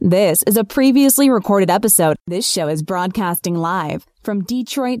This is a previously recorded episode. This show is broadcasting live from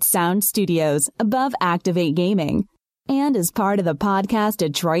Detroit Sound Studios above Activate Gaming and is part of the Podcast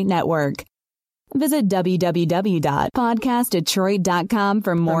Detroit Network. Visit www.podcastdetroit.com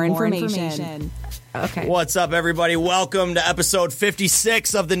for more information. Okay. What's up, everybody? Welcome to episode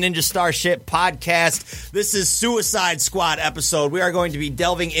 56 of the Ninja Starship podcast. This is Suicide Squad episode. We are going to be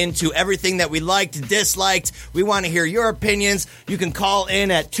delving into everything that we liked, disliked. We want to hear your opinions. You can call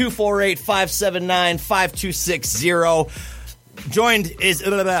in at 248-579-5260.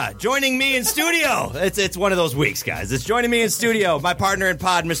 Joining me in studio. It's one of those weeks, guys. It's joining me in studio. My partner in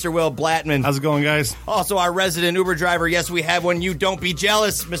pod, Mr. Will Blattman. How's it going, guys? Also, our resident Uber driver. Yes, we have one. You don't be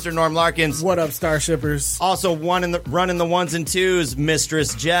jealous, Mr. Norm Larkins. What up, Starshippers? Also, running the ones and twos,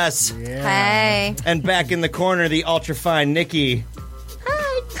 Mistress Jess. Yeah. Hey. And back in the corner, the ultra fine Nikki.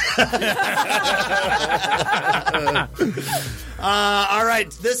 All right,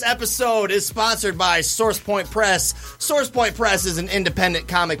 this episode is sponsored by SourcePoint Press. SourcePoint Press is an independent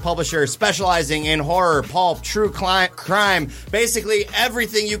comic publisher specializing in horror, pulp, true crime. Basically,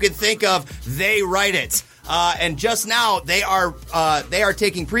 everything you can think of, they write it. And just now, they are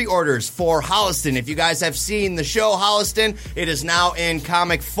taking pre-orders for Holliston. If you guys have seen the show Holliston, it is now in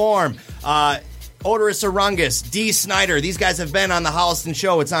comic form. Odorous Arungus, D. Snyder. These guys have been on the Holliston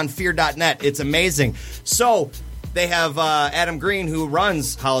show. It's on fear.net. It's amazing. So they have Adam Green, who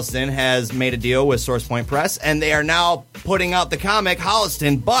runs Holliston, has made a deal with SourcePoint Press, and they are now putting out the comic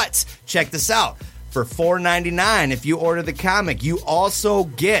Holliston. But check this out. For $4.99, if you order the comic, you also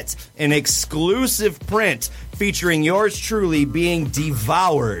get an exclusive print featuring yours truly being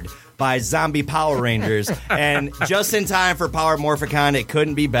devoured by zombie Power Rangers, and just in time for Power Morphicon. It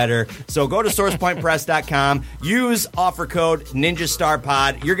couldn't be better. So go to sourcepointpress.com, use offer code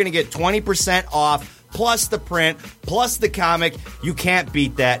NinjaStarPod. You're going to get 20% off, plus the print, plus the comic. You can't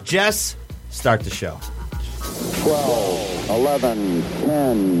beat that. Jess, start the show. 12, 11,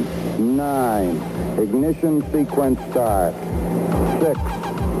 10, 9, ignition sequence start. 6,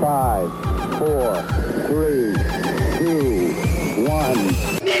 5, 4, 3, 2, 1.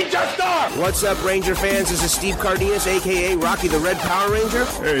 Ninja Star! What's up, Ranger fans? This is Steve Cardenas, a.k.a. Rocky the Red Power Ranger.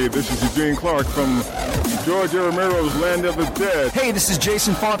 Hey, this is Eugene Clark from George A. Romero's Land of the Dead. Hey, this is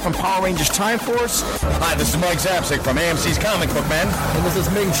Jason Font from Power Rangers Time Force. Hi, this is Mike Zapsik from AMC's Comic Book Men. And this is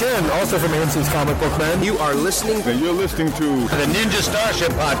Ming Chen, also from AMC's Comic Book Men. You are listening. And you're listening to the Ninja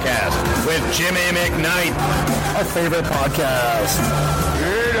Starship podcast with Jimmy McKnight. Our favorite podcast.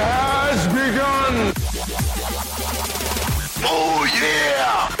 It has begun! Oh,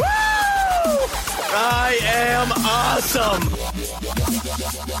 yeah! Woo! I am awesome!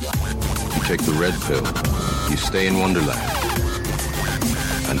 You take the red pill, you stay in Wonderland,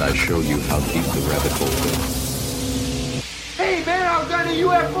 and I show you how deep the rabbit hole goes. Hey, man, I was on a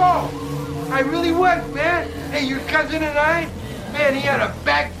UFO! I really was, man! Hey, your cousin and I, man, he had a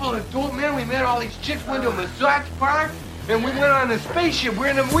bag full of dope, man. We met all these chicks, went to a massage park, and we went on a spaceship. We're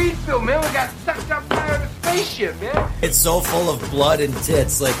in a weed field, man. We got sucked up by the spaceship, man. It's so full of blood and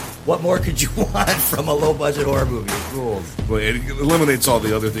tits. Like, what more could you want from a low-budget horror movie? It rules. Well, it eliminates all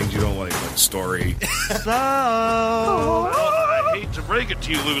the other things you don't like story. I hate to break it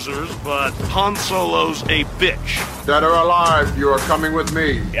to you losers, but Han Solo's a bitch. Dead or alive, you are coming with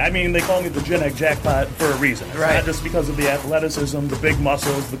me. I mean, they call me the Gen X jackpot for a reason. It's right. Not just because of the athleticism, the big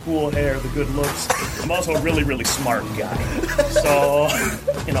muscles, the cool hair, the good looks. I'm also a really, really smart guy. So,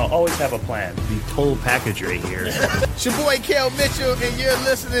 always have a plan. The total packagery here. It's your boy Kel Mitchell, and you're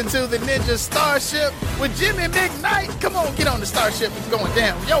listening to the Ninja Starship with Jimmy McKnight. Come on, get on the Starship. It's going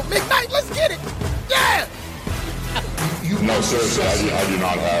down. Yo, McKnight, let's get it. Yeah! No, sir, I do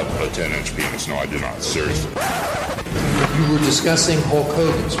not have a 10-inch penis. No, I do not. Seriously. You were discussing Hulk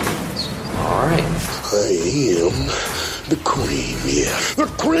Hogan's penis. All right. I am the cream, yeah. The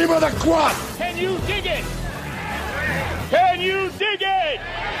cream of the crop! Can you dig it? Can you dig it?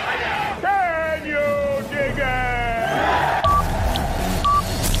 Can you dig it?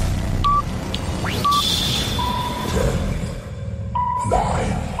 10, 9,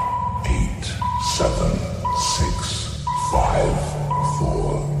 8, 7, 6, 5,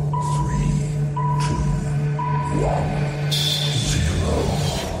 4, 3, 2, 1, 0.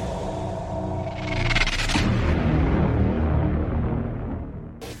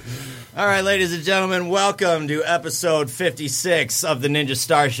 All right, ladies and gentlemen, welcome to episode 56 of the Ninja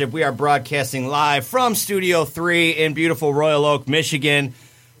Starship. We are broadcasting live from Studio 3 in beautiful Royal Oak, Michigan.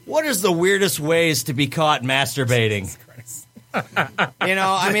 What is the weirdest ways to be caught masturbating? I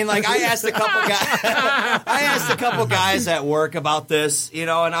asked a couple guys at work about this, and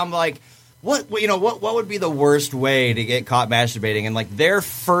I'm like, what would be the worst way to get caught masturbating? And like their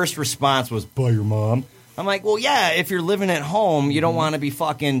first response was, by your mom. I'm like, well, yeah, if you're living at home, you don't want to be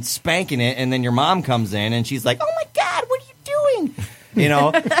fucking spanking it, and then your mom comes in and she's like, oh my God, what are you doing? You know,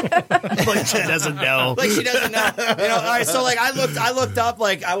 like she doesn't know. Like she doesn't know. You know, all right. So like, I looked up,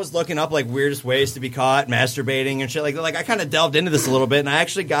 like I was looking up like weirdest ways to be caught masturbating and shit. Like I kind of delved into this a little bit, and I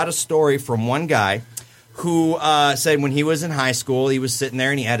actually got a story from one guy who said when he was in high school, he was sitting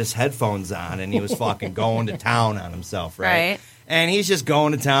there and he had his headphones on and he was fucking going to town on himself, right? And he's just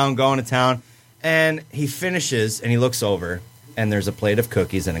going to town. And he finishes, and he looks over, and there's a plate of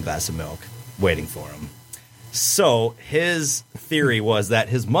cookies and a glass of milk waiting for him. So his theory was that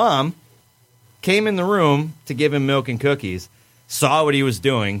his mom came in the room to give him milk and cookies, saw what he was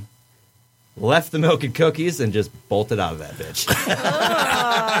doing, left the milk and cookies, and just bolted out of that bitch.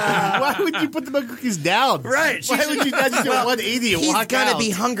 Why would you put the milk and cookies down? Right. Why would you not just do 180 and walk out? He's got to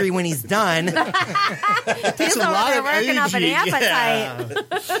be hungry when he's done. He's over there working up an appetite.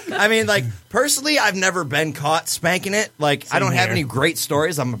 Yeah. I mean, like, personally, I've never been caught spanking it. Like, I don't have any great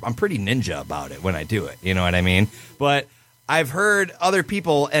stories. I'm pretty ninja about it when I do it. You know what I mean? But I've heard other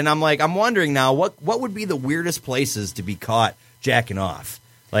people, and I'm wondering now, what would be the weirdest places to be caught jacking off?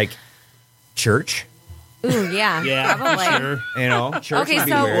 Like, church? Ooh, yeah, probably. Sure. You know, church okay, would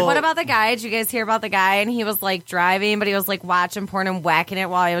be so weird. what about the guy? Did you guys hear about the guy? And he was like driving, but he was like watching porn and whacking it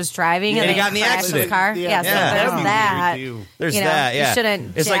while he was driving, and he then got in the crashed accident. his car. Yeah, so there's that. There's that. Yeah, you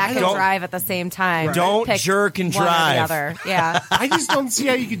shouldn't it's jack like, and drive at the same time. Don't Pick jerk and one or the drive. other. Yeah, I just don't see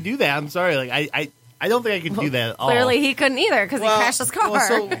how you can do that. I'm sorry, like I don't think I could do that at all. Clearly, he couldn't either because he crashed his car.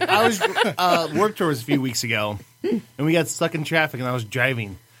 So I was work tours a few weeks ago, and we got stuck in traffic, and I was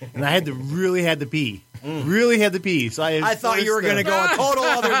driving, and I really had to pee. Really had to pee. So I thought you were going to go a total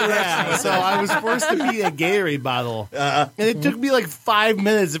other direction. Yeah, so I was forced to pee a Gatorade bottle. And it took me like 5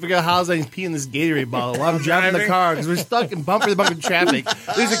 minutes to figure out how I was going to pee in this Gatorade bottle while I'm driving the car because we're stuck in bumper to bumper traffic.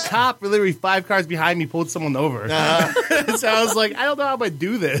 There's a cop literally 5 cars behind me pulled someone over. So I was like, I don't know how I'm going to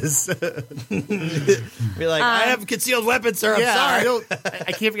do this. Be like, I have concealed weapons, sir. I'm sorry.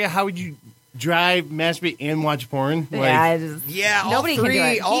 I can't figure out how would you drive, masturbate, and watch porn. Nobody can do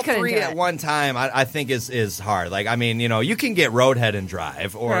it. All three at one time, I think is hard. Like, I mean, you know, you can get roadhead and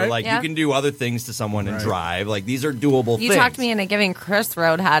drive, or you can do other things to someone and drive. Like, these are doable things. You talked me into giving Chris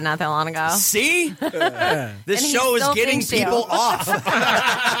roadhead not that long ago. See, this show is getting people off.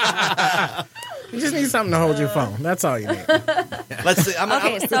 You just need something to hold your phone. That's all you need. Let's see.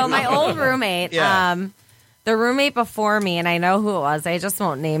 So my old roommate, the roommate before me, and I know who it was. I just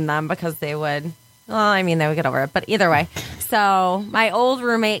won't name them because they would. Well, I mean, they would get over it. But either way, so my old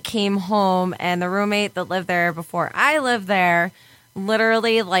roommate came home, and the roommate that lived there before I lived there,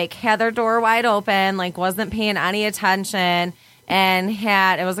 literally like had their door wide open, like wasn't paying any attention, and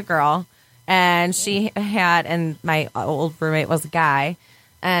it was a girl, and she had, and my old roommate was a guy.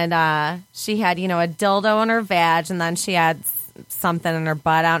 And she had, a dildo in her vag, and then she had something in her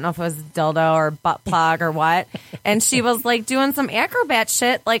butt. I don't know if it was a dildo or butt plug or what. And she was, like, doing some acrobat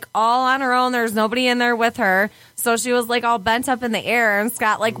shit, like, all on her own. There's nobody in there with her. So she was, like, all bent up in the air. And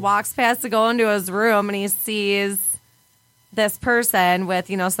Scott, like, walks past to go into his room, and he sees this person with,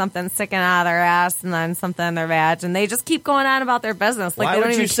 something sticking out of their ass and then something in their vag. And they just keep going on about their business. Like, why they don't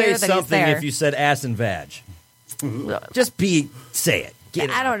would you even say care that he's something there. if you said ass and vag? Just say it.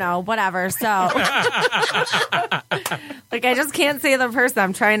 I don't know, whatever. So, like, I just can't say the person.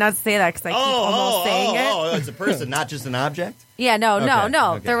 I'm trying not to say that because I keep almost saying it. Oh, it's a person, not just an object? Yeah, no.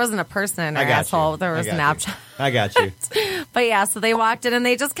 Okay. There wasn't a person in her asshole. There was an object. I got you. But yeah, so they walked in and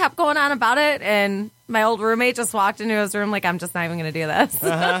they just kept going on about it. And my old roommate just walked into his room like, I'm just not even going to do this.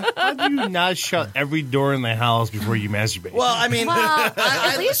 How do you not shut every door in the house before you masturbate? Well, I mean,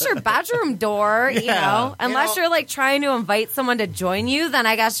 at least your bedroom door, unless you're like trying to invite someone to join you, then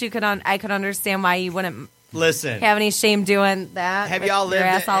I guess I could understand why you wouldn't have any shame doing that. Have with y'all lived your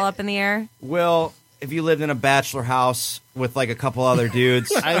ass all up in the air? Will, if you lived in a bachelor house with like a couple other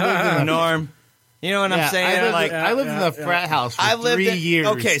dudes, I lived in a Norm. You know what I'm saying? I lived in a frat house for 3 years.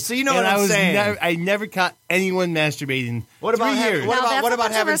 Okay, so you know what I'm saying. I never caught anyone masturbating. What about 3 years? What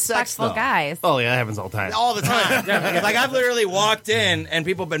about having sex though? Guys. Oh yeah, that happens all the time. All the time. Like I've literally walked in and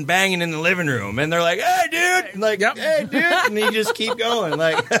people have been banging in the living room and they're like, "Hey, dude!" I'm like, "Hey, dude!" And you just keep going.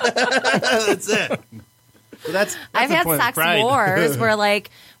 Like that's it. So that's I've had sex wars where like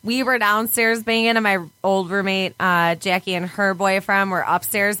we were downstairs banging and my old roommate Jackie and her boyfriend were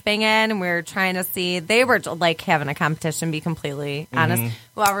upstairs banging and we were trying to see, they were like having a competition, be completely honest.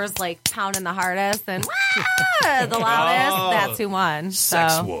 Whoever's like pounding the hardest and the loudest, that's who won.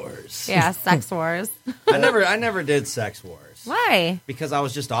 Sex wars. Yeah, sex wars. I never did sex wars. Why? Because I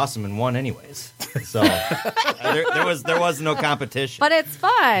was just awesome and won anyways. So there was no competition. But it's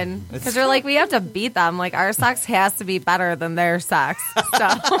fun because you're like, we have to beat them. Like, our sex has to be better than their sex. So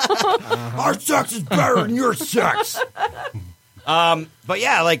our sex is better than your sex. But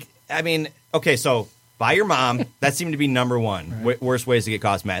yeah, like, I mean, okay, so by your mom, that seemed to be number one. Worst ways to get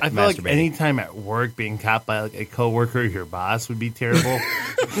caught I feel like anytime at work being caught by like a coworker or your boss would be terrible.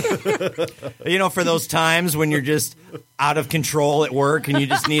 You know, for those times when you're just out of control at work and you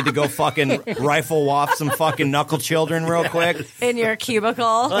just need to go fucking rifle off some fucking knuckle children real quick. In your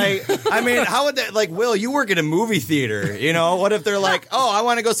cubicle. Like, I mean, how would that, like, Will, you work at a movie theater, you know? What if they're like, oh, I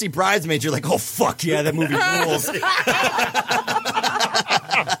want to go see Bridesmaids? You're like, oh, fuck yeah, that movie rules.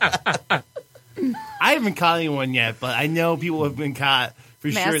 I haven't caught anyone yet, but I know people have been caught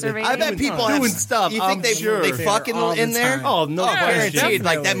for sure. I bet people doing stuff. You think they fucking in there? Oh, no question. Guaranteed.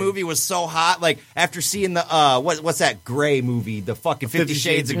 Like, that movie was so hot. Like, after seeing the what's that Grey movie? The fucking 50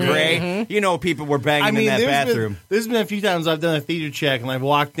 Shades of Grey. Mm-hmm. You know, people were banging in that bathroom. There's been a few times I've done a theater check and I've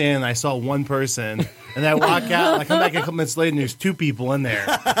walked in and I saw one person. And I walk out, and I come back a couple minutes later, and there's two people in there.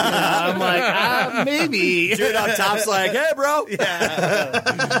 I'm like, maybe. Dude on top's like, hey, bro. Yeah.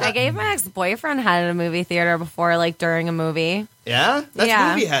 I gave my ex-boyfriend head at a movie theater before, like, during a movie. Yeah?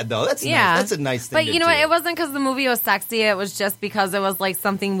 That's movie head, though. That's nice. That's a nice thing But to you know do. what? It wasn't because the movie was sexy. It was just because it was, like,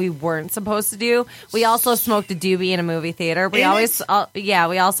 something we weren't supposed to do. We also smoked a doobie in a movie theater. We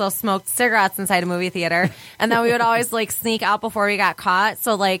also smoked cigarettes inside a movie theater. And then we would always, like, sneak out before we got caught.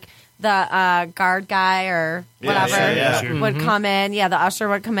 So, like, the guard guy or whatever would come in. Yeah, the usher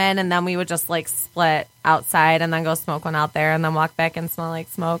would come in, and then we would just, like, split outside and then go smoke one out there and then walk back and smell like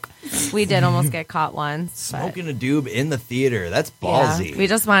smoke. We did almost get caught once. Smoking a doob in the theater. That's ballsy. Yeah, we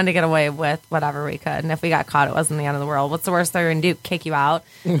just wanted to get away with whatever we could. And if we got caught, it wasn't the end of the world. What's the worst they're going to do? Kick you out?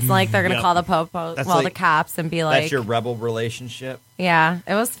 It's like they're going to call the popo, the cops and be like... That's your rebel relationship? Yeah,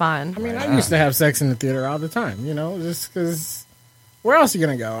 it was fun. I mean, I used to have sex in the theater all the time, you know, just because... Where else are you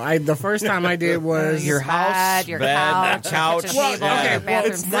going to go? The first time I did was... your house, your couch. Well,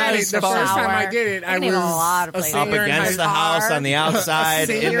 it's not the first time I did it, I was a senior up against the house, on the outside,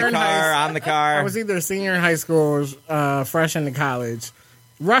 in the car, on the car. I was either a senior in high school or fresh into college.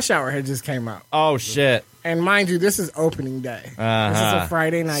 Rush Hour had just came out. Oh, shit. And mind you, this is opening day. This is a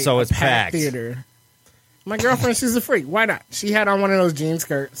Friday night. So it's packed. Theater. My girlfriend, she's a freak. Why not? She had on one of those jean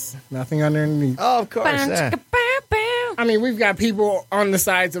skirts. Nothing underneath. Oh, of course. Yeah. I mean, we've got people on the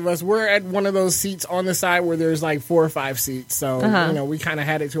sides of us. We're at one of those seats on the side where there's like 4 or 5 seats. So, you know, we kind of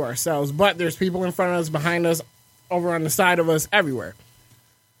had it to ourselves. But there's people in front of us, behind us, over on the side of us, everywhere.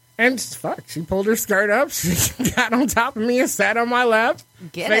 And fuck, she pulled her skirt up. She got on top of me and sat on my lap,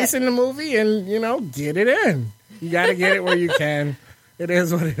 facing the movie, and, you know, get it in. You got to get it where you can. It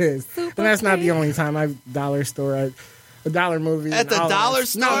is what it is. And that's not the only time I've dollar store. A dollar movie. At the dollar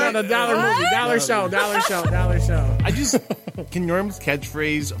store? No, the dollar movie. Dollar show. I just... Can Norm's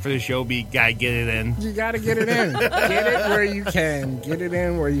catchphrase for the show be, "Gotta get it in"? You gotta get it in. Get it where you can. Get it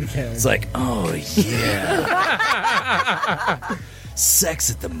in where you can. It's like, oh, yeah. Sex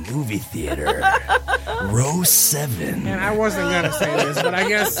at the movie theater. Row 7. And I wasn't going to say this, but I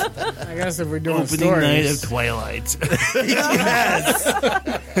guess if we're doing opening stories... night of Twilight. Yes.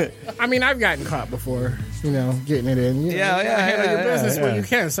 I mean, I've gotten caught before, you know, getting it in. You know, handle your business where you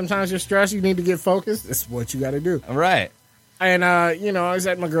can. Sometimes you're stressed, you need to get focused. It's what you got to do. All right. And, you know, I was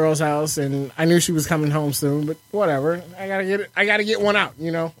at my girl's house, and I knew she was coming home soon, but whatever. I gotta get one out,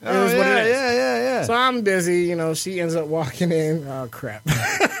 you know? It is what it is. Yeah. So I'm busy, you know, she ends up walking in. Oh, crap.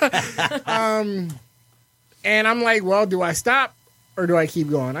 And I'm like, well, do I stop or do I keep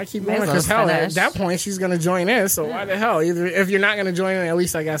going? I keep going because, hell, at that point, she's going to join in, so why the hell? Either if you're not going to join in, at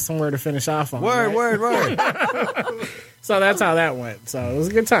least I got somewhere to finish off on. Word. So that's how that went. So it was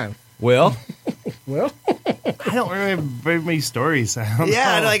a good time. Will? I don't really have very many stories.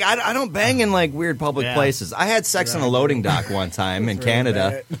 I don't bang in like weird public places. I had sex on a loading dock one time in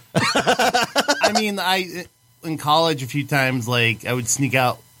Canada. I mean, in college a few times, like I would sneak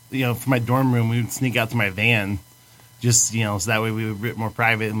out, you know, from my dorm room. We would sneak out to my van, just, you know, so that way we would be more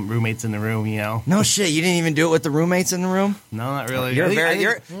private and roommates in the room, you know. No shit, you didn't even do it with the roommates in the room? No, not really.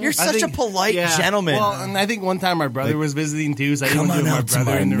 You're such a polite gentleman. Well, and I think one time my brother was visiting too, so I didn't do it with my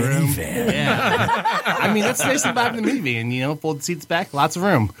brother in the room. Yeah. I mean, that's nice about the minivan, you know, fold seats back, lots of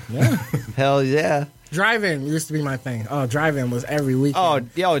room. Yeah. Hell yeah. Drive-in used to be my thing. Oh, drive-in was every weekend.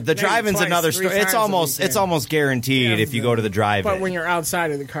 Oh, the drive-in's another story. It's almost guaranteed if you go to the drive-in. But when you're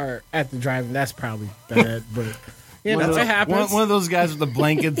outside of the car at the drive-in, that's probably bad. But you know, it happens. One of those guys with the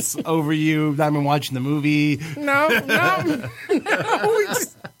blankets over you, not even watching the movie. No.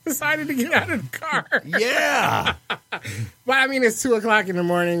 decided to get out of the car. Yeah. But I mean, it's 2:00 in the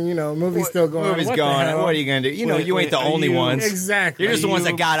morning. Movie's still going. Movie's What going. the hell? What are you going to do? You ain't the only ones. Exactly. You're just the ones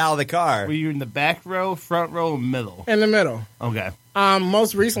that got out of the car. Were you in the back row, front row, middle? In the middle. Okay.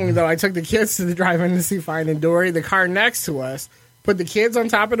 Most recently, though, I took the kids to the drive-in to see Finding Dory. The car next to us put the kids on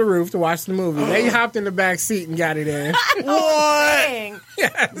top of the roof to watch the movie. They hopped in the back seat and got it in. What?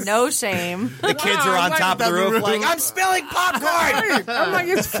 Yes. No shame. The kids are on top of the roof like, I'm spilling popcorn. I'm like,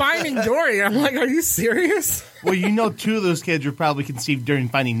 it's Finding Dory. I'm like, are you serious? Well, 2 of those kids were probably conceived during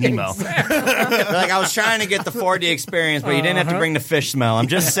Finding Nemo. Exactly. Like, I was trying to get the 4D experience, but you didn't have to bring the fish smell. I'm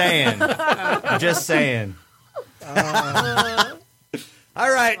just saying. All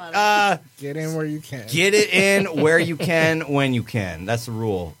right. Get in where you can. Get it in where you can, when you can. That's the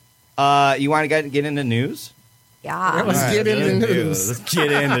rule. You want to get into news? Yeah. Let's get into news. Let's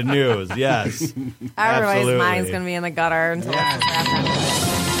get into news. Yes. Everybody's mind's going to be in the gutter until this happens.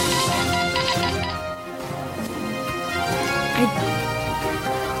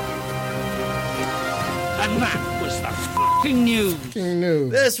 And that was the fucking news.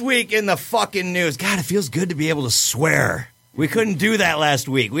 This week in the fucking news. God, it feels good to be able to swear. We couldn't do that last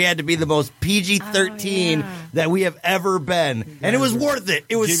week. We had to be the most PG-13 that we have ever been. And it was worth it.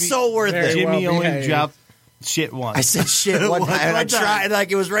 It was so worth it. Jimmy only dropped shit once. I said shit one time. And I tried,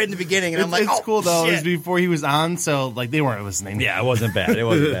 like, it was right in the beginning. And I'm like, it's cool, though. Shit. It was before he was on, so, like, they weren't listening. Yeah, it wasn't bad. It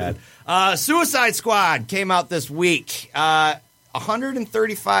wasn't bad. Suicide Squad came out this week.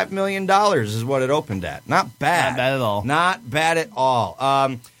 $135 million is what it opened at. Not bad. Not bad at all. Not bad at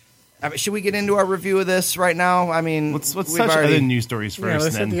all. Should we get into our review of this right now? I mean, let's touch other news stories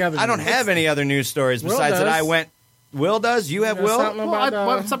first. I don't have any other news stories besides that I went. Will does? You have Will?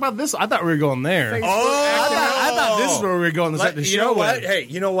 What's about this? I thought we were going there. I thought this is where we were going to start the show. You know what? Hey,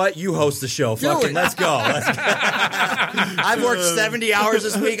 you know what? You host the show. Fucking let's go. I've worked 70 hours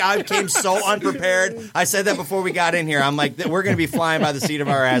this week. I came so unprepared. I said that before we got in here. I'm like, we're going to be flying by the seat of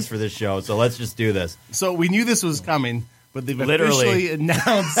our ass for this show, so let's just do this. So we knew this was coming, but they've officially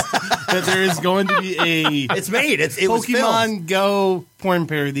announced that there is going to be a It's made. It was Pokemon filmed. Go porn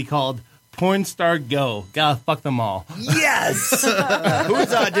parody called Porn Star Go. Gotta fuck them all. Yes.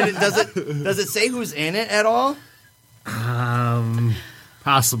 Does it say who's in it at all?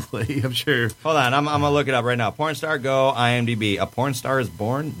 Possibly. I'm sure. Hold on, I'm gonna look it up right now. Porn Star Go, IMDb. A porn star is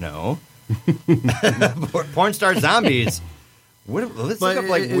born? No. Porn star zombies. Let's look up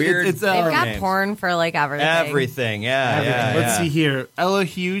like weird. They've got names. porn for like everything. Everything, yeah. Let's see here. Ella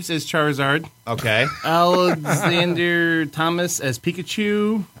Hughes as Charizard. Okay. Alexander Thomas as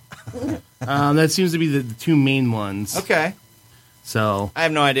Pikachu. That seems to be the 2 main ones. Okay. So I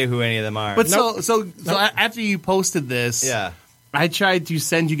have no idea who any of them are. But so after you posted this, I tried to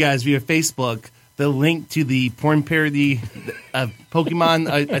send you guys via Facebook the link to the porn parody of Pokemon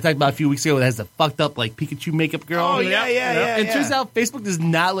I talked about a few weeks ago that has the fucked up like Pikachu makeup girl. Oh, yeah. And it turns out Facebook does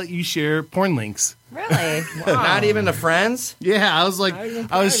not let you share porn links. Really? Wow. Not even to friends? Yeah, I was like,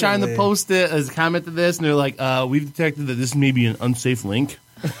 I was trying to post it as a comment to this, and they're like, we've detected that this may be an unsafe link.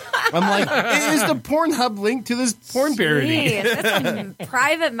 I'm like, it is the Pornhub link to this porn parody. It's a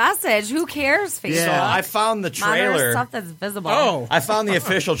private message. Who cares, Facebook? Yeah, I found the trailer. Monitor stuff that's visible. Oh. I found the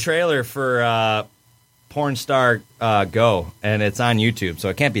official trailer for Porn Star Go, and it's on YouTube, so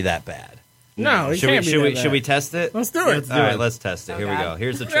it can't be that bad. No, it can't be that bad. Should we test it? Let's do it. All right, let's test it. Here we go.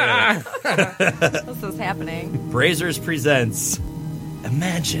 Here's the trailer. This is happening. Brazers presents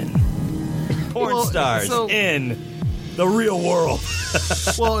Imagine porn stars in the real world.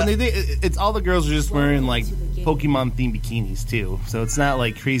 Well, and it's all the girls are just wearing like Pokemon themed bikinis too, so it's not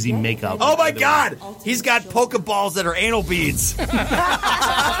like crazy makeup. Oh my God! He's got Pokeballs that are anal beads.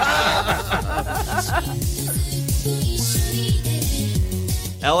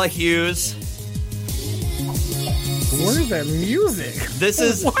 Ella Hughes. Where's that music? This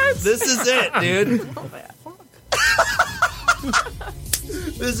is it, dude.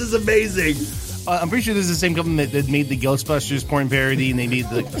 This is amazing. I'm pretty sure this is the same company that made the Ghostbusters porn parody, and they made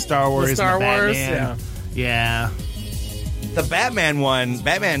the Star Wars, Batman. Yeah. The Batman one,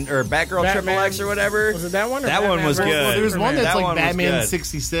 Batgirl Triple X or whatever. Was it that one? That one was good. Well, there's one that's like Batman was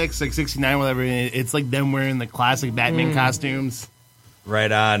 66, like 69, whatever. And it's like them wearing the classic Batman costumes.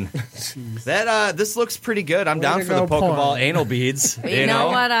 Right on. This looks pretty good. I'm down for the Pokeball anal beads. We know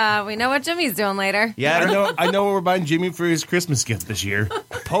what Jimmy's doing later. Yeah, I know what we're buying Jimmy for his Christmas gift this year.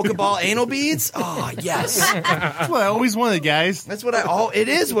 Pokeball anal beads? Oh, yes. That's what I always wanted, guys. That's what it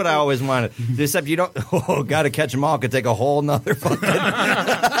is what I always wanted. Except you don't, gotta catch them all. Could take a whole nother fucking.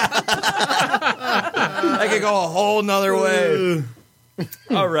 I could go a whole nother way.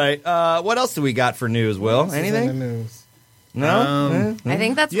 All right. What else do we got for news, Will? Anything? In the news. No? I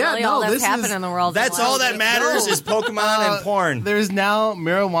think that's really all that's happened in the world. That's all that matters is Pokemon and porn. There's now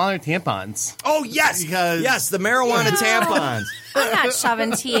marijuana tampons. Oh, yes. Yes, the marijuana tampons. I'm not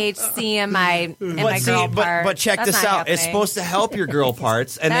shoving THC in my girl part. But check That's this not out. happening. It's supposed to help your girl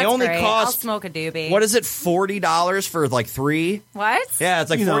parts, and That's they only great. cost. I'll smoke a doobie. What is it? $40 for like 3? What? Yeah, it's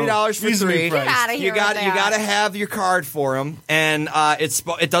like $40 for 3. Get out of here. You got to have your card for them, and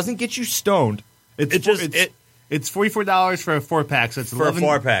it doesn't get you stoned. It's $44 for a 4-pack, so it's for a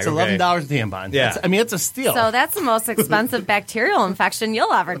 4-pack. It's $11 a tampon. Yeah, it's a steal. So that's the most expensive bacterial infection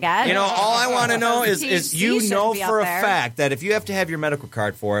you'll ever get. You know, all I want to know is you know for a fact that if you have to have your medical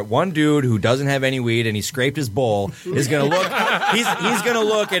card for it, one dude who doesn't have any weed and he scraped his bowl is going to look. He's going to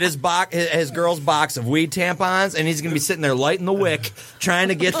look at his girl's box of weed tampons, and he's going to be sitting there lighting the wick, trying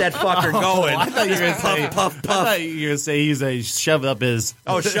to get that fucker going. I thought you were going to say puff. I thought you were going to say he's a shove it up his.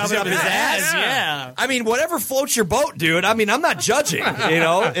 Oh, shove it up his ass. Yeah. I mean, whatever floats your boat, dude. I mean, I'm not judging. You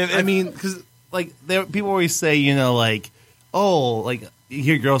know, I mean, because like people always say, you know, like, oh, like you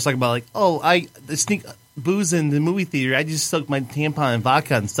hear girls talk about like, oh, I sneak booze in the movie theater. I just soaked my tampon in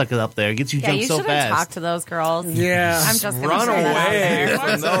vodka and stuck it up there. It gets you drunk so fast. Yeah, you should talk to those girls. Yeah, I'm just run away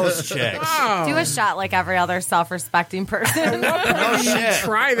from those chicks. Do a shot like every other self-respecting person. You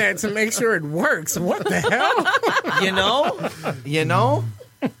try that to make sure it works. What the hell? You know.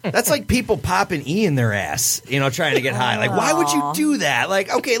 That's like people popping E in their ass, you know, trying to get high. Like, why would you do that?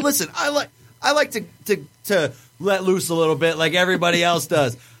 Like, okay, listen, I like to let loose a little bit, like everybody else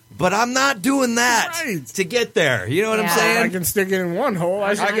does, but I'm not doing that to get there. You know what I'm saying? I can stick it in one hole.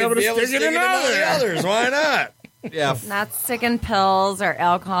 I should be able to stick it in the others. Why not? Yeah. Not sticking pills or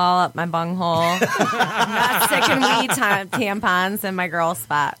alcohol up my bunghole. Not sticking weed tampons in my girl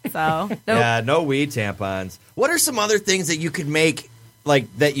spot. So nope. Yeah, no weed tampons. What are some other things that you could make?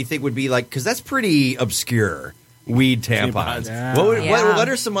 Like that you think would be like, because that's pretty obscure, weed tampons. Yeah. What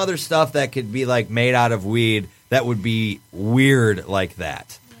are some other stuff that could be like made out of weed that would be weird like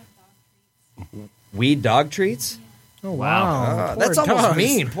that? Weed dog treats? Oh wow, that's almost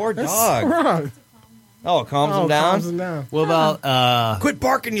mean. Poor dog. Wrong. Oh, it calms him down. Calms him down. What about quit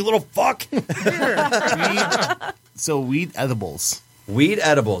barking, you little fuck? Weed edibles. Weed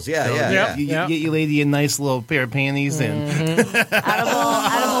edibles, yeah. You get your lady a nice little pair of panties and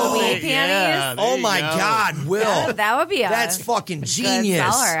edible weed panties. Yeah, oh my God, Will, that would be that's fucking genius.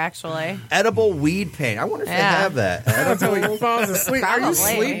 Good seller, actually. Edible weed paint. I wonder if they have that. Until he falls asleep. Are you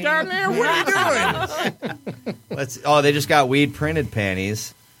asleep down there? What are you doing? They just got weed printed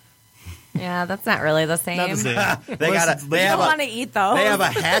panties. Yeah, that's not really the same. Not the same. They don't want to eat those. They have a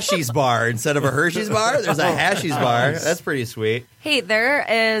Hashies bar instead of a Hershey's bar. There's a Hashies bar. That's pretty sweet. Hey, there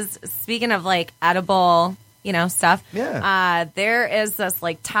is, speaking of like edible, stuff. Yeah. There is this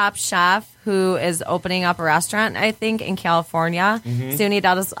like top chef who is opening up a restaurant, I think, in California. Mm-hmm. Soon he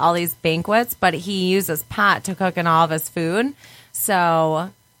does all these banquets, but he uses pot to cook in all of his food.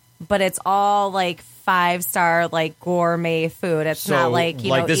 So, but it's all like 5-star like gourmet food. It's not like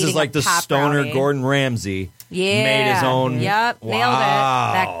this is like the stoner brownie. Gordon Ramsay. Yeah, made his own. Yep,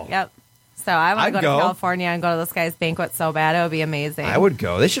 nailed it. Yep. So I want to go to California and go to this guy's banquet so bad. It would be amazing. I would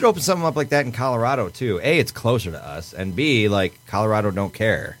go. They should open something up like that in Colorado too. A, it's closer to us, and B, like Colorado don't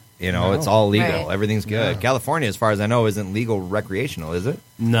care. It's all legal. Right. Everything's good. Yeah. California, as far as I know, isn't legal recretional, is it?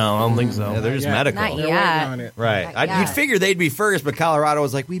 No, I don't think so. Yeah, they're just medical. Not yet. Right. You'd figure they'd be first, but Colorado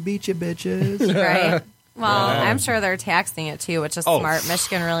was like, we beat you, bitches. Right. Well, I'm sure they're taxing it too, which is smart.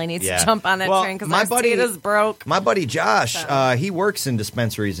 Michigan really needs to jump on that train because our state is broke. My buddy Josh, he works in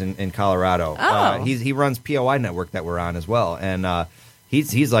dispensaries in Colorado. Oh. He runs POI Network that we're on as well, and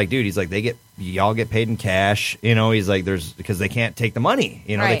he's like, dude, y'all get paid in cash. He's like, because they can't take the money.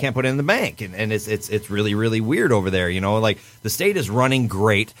 They can't put it in the bank, and it's really, really weird over there. Like the state is running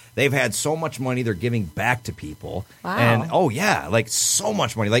great. They've had so much money they're giving back to people. Wow. And like so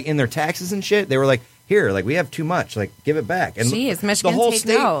much money, like in their taxes and shit. They were like, here, like we have too much, like give it back. And jeez, Michigan, the whole take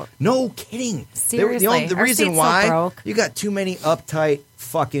state. note. No kidding. Seriously, the our reason state's why so broke. you got too many uptight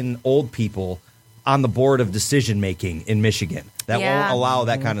fucking old people on the board of decision making in Michigan that won't allow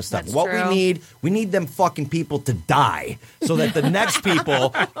that kind of stuff. That's What true. we need them fucking people to die so that the next people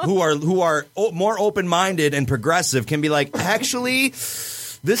who are more open minded and progressive can be like, actually,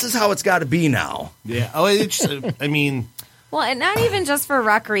 this is how it's got to be now. Yeah. Oh, I mean. Well, and not even just for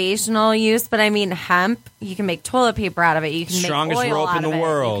recreational use, but I mean hemp. You can make toilet paper out of it. You can Strongest make oil rope out in of the it.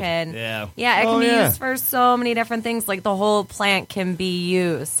 world. You can, Yeah. it can be used for so many different things. Like the whole plant can be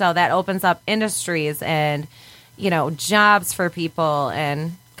used. So that opens up industries and, jobs for people.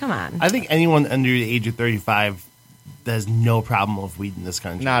 And come on. I think anyone under the age of 35 that has no problem with weed in this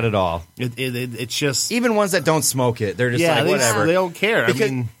country. Not at all. It's just even ones that don't smoke it. They're just like whatever. They don't care.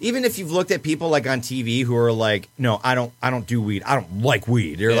 Because I mean, even if you've looked at people like on TV who are like, no, I don't do weed. I don't like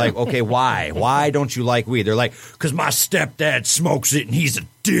weed. You're like, okay, why? Why don't you like weed? They're like, because my stepdad smokes it and he's a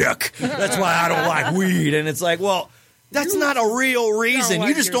dick. That's why I don't like weed. And it's like, well, that's not a real reason. Like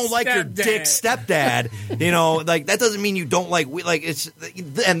you just don't like your dick stepdad. Like that doesn't mean you don't like weed. Like it's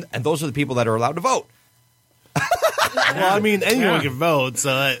and those are the people that are allowed to vote. Well, I mean, anyone can vote,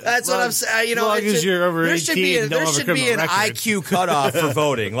 so that's what I'm saying. As long as you're over 18, there should be an IQ cutoff for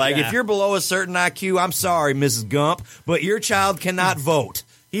voting. Like, if you're below a certain IQ, I'm sorry, Mrs. Gump, but your child cannot vote.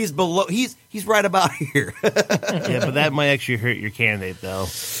 He's below. He's right about here. Yeah, but that might actually hurt your candidate, though.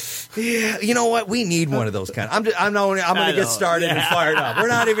 Yeah, you know what? We need one of those kind. I'm going to get started and fired up. We're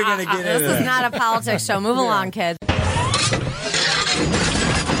not even going to get into this. This is not a politics show. Move along, kids.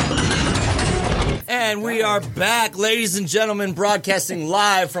 And we are back, ladies and gentlemen, broadcasting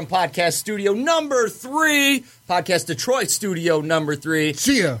live from podcast studio number 3, podcast Detroit studio number 3.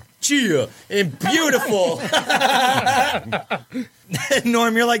 Chia. In beautiful.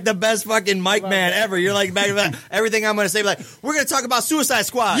 Norm, you're like the best fucking mic man ever. You're like everything I'm going to say. Like, we're going to talk about Suicide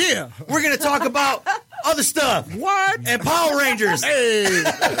Squad. Yeah. We're going to talk about other stuff. What? And Power Rangers. Hey.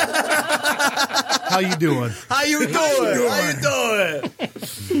 How you doing?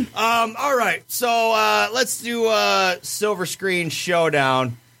 All right. So let's do a silver screen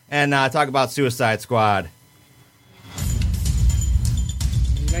showdown and talk about Suicide Squad.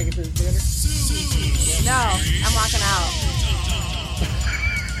 You make it to the theater? No, I'm walking out.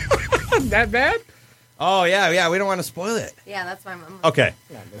 That bad? Oh, yeah. We don't want to spoil it. Yeah, that's my mom. Okay.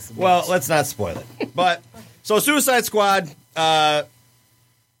 Well, let's not spoil it. But, so Suicide Squad,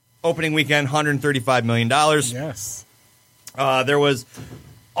 opening weekend, $135 million. Yes. There was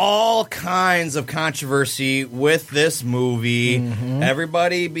all kinds of controversy with this movie. Mm-hmm.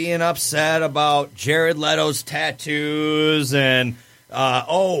 Everybody being upset about Jared Leto's tattoos and,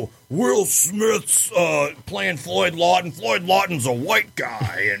 Will Smith's playing Floyd Lawton. Floyd Lawton's a white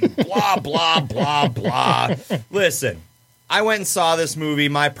guy and blah, blah, blah, blah. Listen, I went and saw this movie.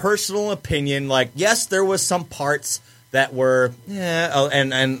 My personal opinion, like, yes, there was some parts that were,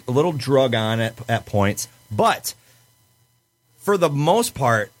 and a little drug on at points. But for the most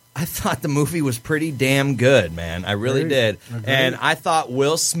part, I thought the movie was pretty damn good, man. I really did. And I thought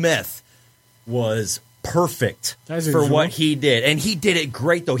Will Smith was perfect for what he did. And he did it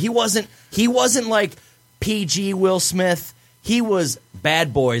great, though. He wasn't like PG Will Smith. He was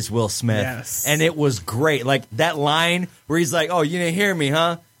Bad Boys Will Smith. Yes. And it was great. Like that line where he's like, oh, you didn't hear me,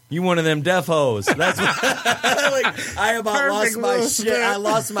 huh? You one of them deaf hoes. That's what like, I about lost my shit. I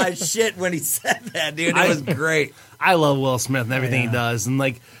lost my shit when he said that, dude. It was great. I love Will Smith and everything he does. And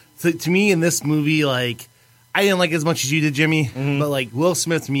like to me in this movie, like I didn't like it as much as you did, Jimmy, but like Will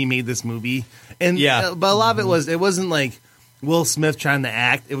Smith to me made this movie. And but a lot of it wasn't like Will Smith trying to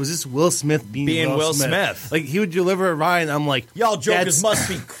act. It was just Will Smith being Will Smith. Like he would deliver a line. I'm like, y'all jokers must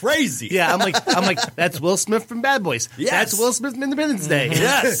be crazy. Yeah, I'm like, that's Will Smith from Bad Boys. Yes. That's Will Smith from Independence Day.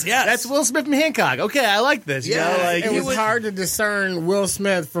 Yes. That's Will Smith from Hancock. Okay, I like this. You know, like it was hard to discern Will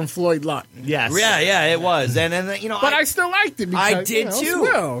Smith from Floyd Lawton. Yes. Yeah, it was. And you know, but I still liked it. Because, I did too.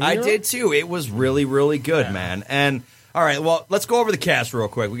 I did too. It was really, really good, man. And all right, well, let's go over the cast real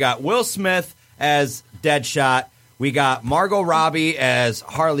quick. We got Will Smith as Deadshot. We got Margot Robbie as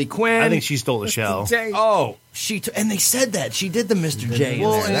Harley Quinn. I think she stole the show. Oh, and they said that she did the Mr. J.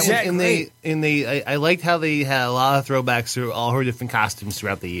 Well, I liked how they had a lot of throwbacks through all her different costumes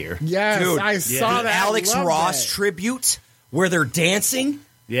throughout the year. Yes, dude, I saw that. Alex Ross tribute where they're dancing.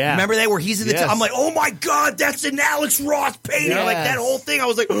 Yeah, remember that where he's in the? I'm like, oh my god, that's an Alex Ross painting. Like that whole thing. I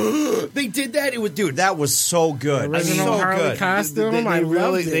was like, they did that. It was, dude, that was so good. Original Harley costume.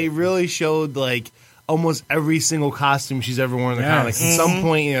 They really showed like almost every single costume she's ever worn in the comics. At some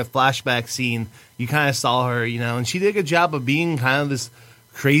point in a flashback scene, you kind of saw her, you know, and she did a good job of being kind of this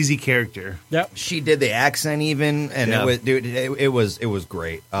crazy character. Yep, she did the accent even, and it was, dude, it was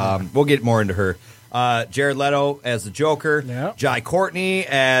great. We'll get more into her. Jared Leto as the Joker, Jai Courtney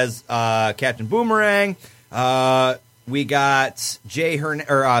as Captain Boomerang. We got Jay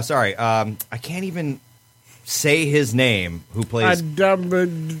I can't even say his name. Who plays?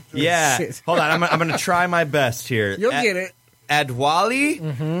 Yeah, hold on. I'm going to try my best here. You'll get it.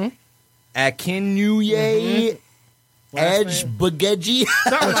 Adwali, Akinuye, Edge Bageji.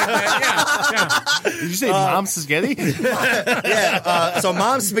 Something like that. Yeah. Did you say Mom Spaghetti? So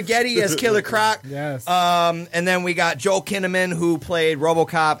Mom Spaghetti as Killer Croc. Yes. And then we got Joel Kinnaman, who played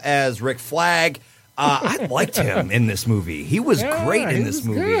RoboCop as Rick Flag. I liked him in this movie. He was great in this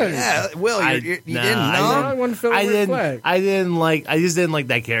movie. Good. Yeah, Will, you didn't know? I just didn't like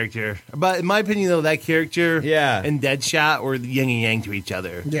that character. But in my opinion, though, that character and Deadshot were yin and yang to each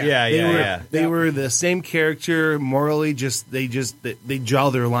other. They were the same character morally. They draw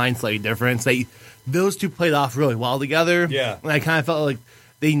their lines slightly different. Those two played off really well together. Yeah, and I kind of felt like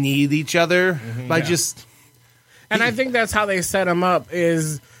they needed each other. But I think that's how they set him up.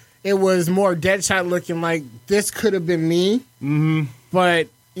 It was more Deadshot looking like this could have been me, but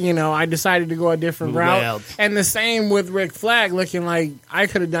I decided to go a different route. Wild. And the same with Rick Flag looking like I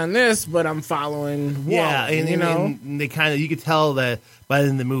could have done this, but I'm following. And they kind of you could tell that by the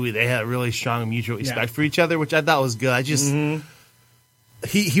end of the movie they had a really strong mutual respect for each other, which I thought was good. I just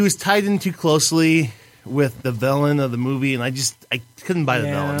he was tied in too closely with the villain of the movie, and I couldn't buy the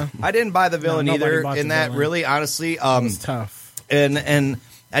villain. I didn't buy the villain either. In that, villain. Really, honestly, it was tough. And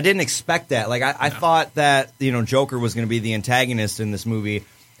I didn't expect that. Like I thought that Joker was going to be the antagonist in this movie,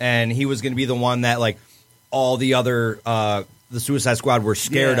 and he was going to be the one that like all the other the Suicide Squad were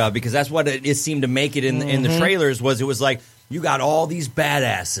scared of, because that's what it seemed to make it in the trailers. It was like you got all these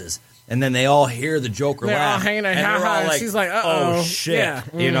badasses, and then they all hear the Joker laugh, all hanging and they're all like, she's like, uh-oh. Oh shit,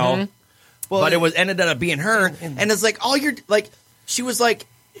 Well, but it ended up being her, and it's like she was like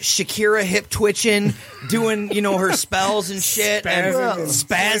Shakira hip twitching, doing her spells and shit,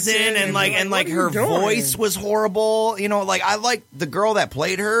 spazzing, and her voice was horrible. I like the girl that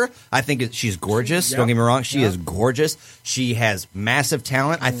played her. I think she's gorgeous. Yep. Don't get me wrong, she is gorgeous. She has massive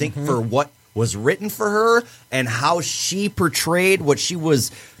talent. I think for what was written for her and how she portrayed what she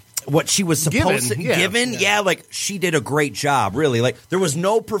was supposed to given. Like she did a great job, really. Like there was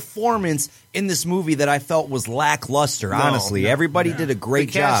no performance in this movie that I felt was lackluster, honestly. Everybody did a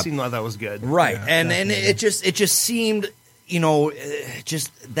great job. The casting, that was good. Right. And it just seemed,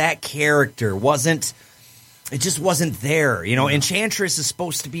 just that character wasn't there, Enchantress is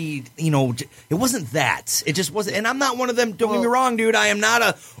supposed to be, it wasn't that. It just wasn't. And I'm not one of them. Don't get me wrong, dude. I am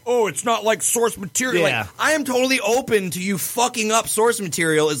not it's not like source material. Yeah. Like, I am totally open to you fucking up source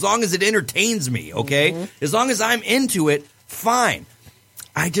material as long as it entertains me, okay? As long as I'm into it, fine.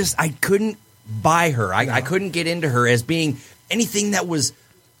 I couldn't buy her. I couldn't get into her as being anything that was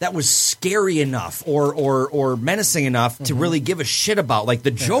scary enough or menacing enough to really give a shit about. Like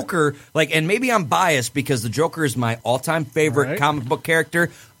the Joker, and maybe I'm biased because the Joker is my all-time favorite comic book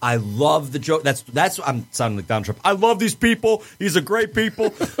character. I love the Joker. That's I'm sounding like Donald Trump. I love these people. These are great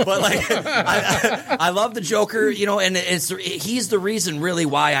people. But I love the Joker, and he's the reason really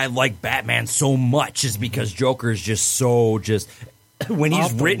why I like Batman so much, is because Joker is just when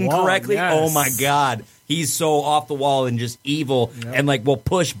he's written correctly, oh my God. He's so off the wall and just evil, and will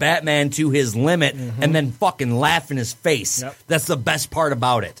push Batman to his limit and then fucking laugh in his face. Yep. That's the best part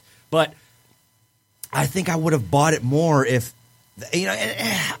about it. But I think I would have bought it more if,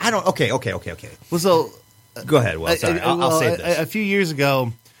 I don't. Okay. Well, so go ahead. Well, sorry, I'll say this. A few years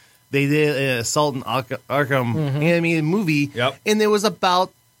ago, they did Assault on Arkham animated movie, and it was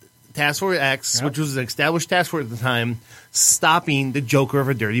about Task Force X, which was an established task force at the time, stopping the Joker of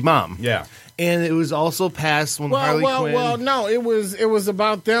a dirty bomb. Yeah. And it was also passed when Harley Quinn... Well, no, it was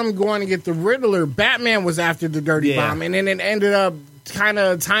about them going to get the Riddler. Batman was after the dirty bomb, and then it ended up kind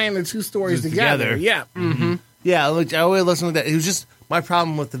of tying the two stories together. Yeah. Mm-hmm. Yeah, look, I always listen to that. It was just... My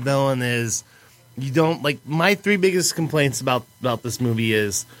problem with the villain is you don't... my three biggest complaints about this movie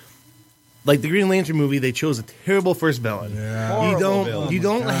is... the Green Lantern movie, they chose a terrible first villain. Yeah. You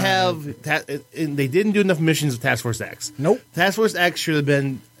don't have... they didn't do enough missions with Task Force X. Nope. Task Force X should have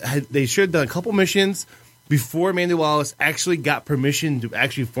been... They should have done a couple missions before Amanda Wallace actually got permission to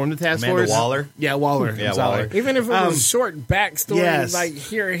actually form the task force. Amanda Waller? Yeah, Waller. Yeah, Waller. Even if it was short backstory,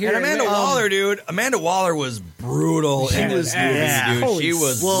 here. And Amanda Waller, dude. Amanda Waller was brutal. She was dude. She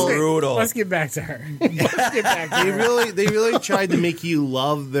was brutal. Let's get back to her. They really tried to make you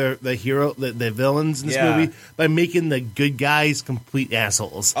love the hero, the villains in this movie by making the good guys complete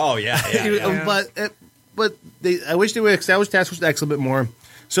assholes. Oh yeah. But I wish they would establish Task Force X a little bit more.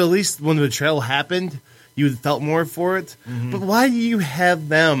 So at least when the betrayal happened, you felt more for it. Mm-hmm. But why do you have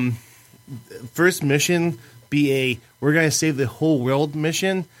them first mission be we're going to save the whole world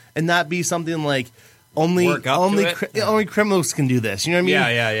mission and not be something like only criminals can do this? You know what I mean?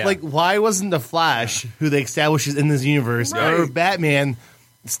 Yeah. Like, why wasn't the Flash, who they established in this universe, or Batman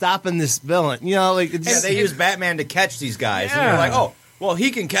stopping this villain? They use Batman to catch these guys. Yeah. And you're like, oh, well,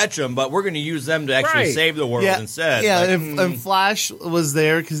 he can catch them, but we're going to use them to actually save the world instead. Yeah, and Flash was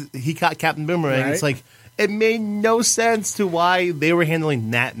there because he caught Captain Boomerang. Right. It's like, it made no sense to why they were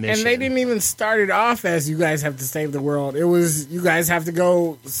handling that mission. And they didn't even start it off as you guys have to save the world. It was you guys have to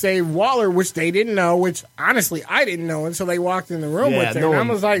go save Waller, which they didn't know, which honestly I didn't know until they walked in the room with her. And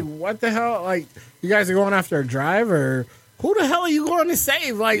I was like, what the hell? Like, you guys are going after a driver? Who the hell are you going to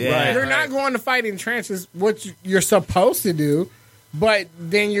save? Like, you're not going to fight in trenches, what you're supposed to do. But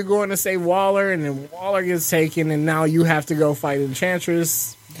then you're going to save Waller, and then Waller gets taken, and now you have to go fight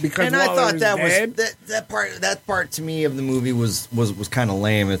Enchantress because and Waller's I thought that dead. was that part to me of the movie was kind of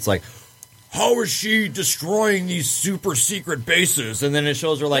lame. It's like, how is she destroying these super secret bases? And then it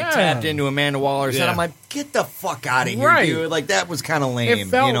shows her tapped into Amanda Waller's head. I'm like, get the fuck out of here, dude! Like that was kind of lame. It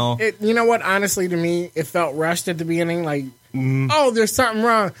felt, you know, you know what? Honestly, to me, it felt rushed at the beginning. Like, oh, there's something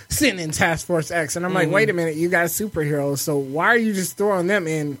wrong. Send in Task Force X, and I'm like, wait a minute, you got superheroes, so why are you just throwing them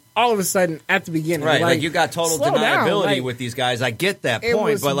in all of a sudden at the beginning? Right, like you got total deniability with these guys. I get that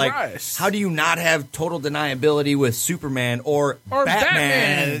point, but rushed. How do you not have total deniability with Superman or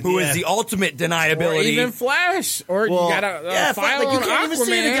Batman, who is the ultimate deniability? Or even Flash, or you got a file on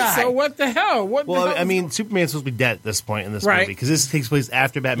Aquaman. So what the hell? I mean, Superman's supposed to be dead at this point in this movie because this takes place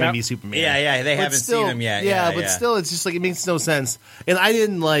after Batman v Superman. Yeah, they haven't seen him yet. But still, it's just like it makes no sense. And I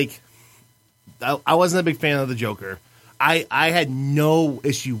didn't I wasn't a big fan of the Joker. I had no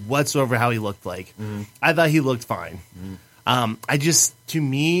issue whatsoever how he looked like. I thought he looked fine. To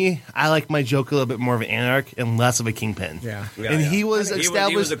me, I like my Joker a little bit more of an anarch and less of a kingpin. And he was established.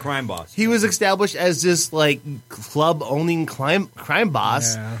 He was a crime boss. He was established as this club owning crime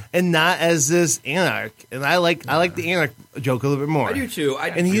boss, and not as this anarch. And I like the anarch Joker a little bit more. I do too.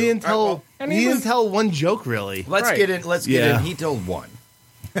 He didn't tell one joke really. Let's get in. He told one.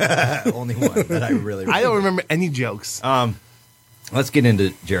 Only one that I really I don't remember any jokes. Let's get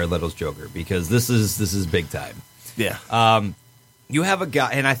into Jared Leto's Joker because this is big time. Yeah. You have a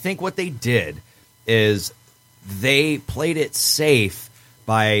guy, and I think what they did is they played it safe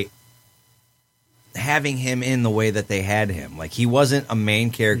by having him in the way that they had him. Like, he wasn't a main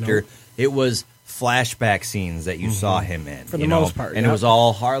character. Nope. It was flashback scenes that you saw him in. For the most part. And it was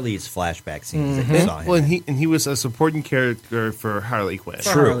all Harley's flashback scenes that you saw him in. And he was a supporting character for Harley Quinn.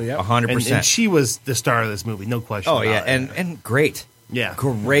 True, 100%. And she was the star of this movie, no question about it. And great. Yeah.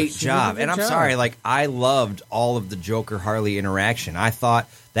 Great job. And I'm sorry, I loved all of the Joker-Harley interaction. I thought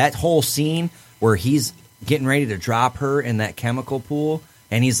that whole scene where he's getting ready to drop her in that chemical pool,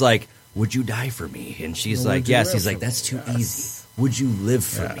 and he's like, would you die for me? And she's like, yes. He's like, that's too easy. Would you live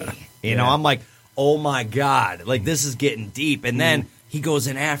for me? You know, I'm like, oh my God. Like, this is getting deep. And then he goes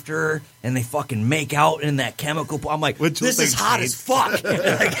in after her, and they fucking make out in that chemical pool. I'm like, this is hot as fuck.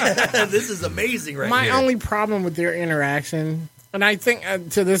 This is amazing right here. My only problem with their interaction... And I think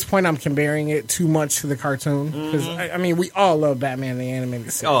to this point, I'm comparing it too much to the cartoon. Because, I mean, we all love Batman the Animated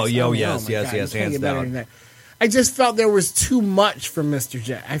Series. Yes, hands down. I just felt there was too much from Mr.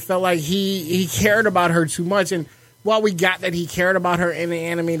 J. I felt like he cared about her too much. And while we got that he cared about her in the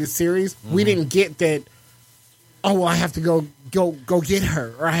animated series, we didn't get that, oh, well, I have to go get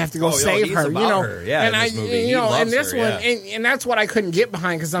her, or I have to go save her. Her. Yeah, and in this movie. In this one, and that's what I couldn't get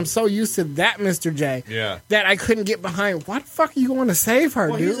behind because I'm so used to that Mr. J. That I couldn't get behind. Why the fuck are you going to save her,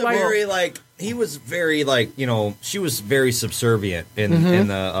 dude? He was very she was very subservient in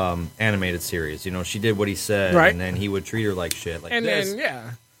the animated series. You know, she did what he said, and then he would treat her like shit.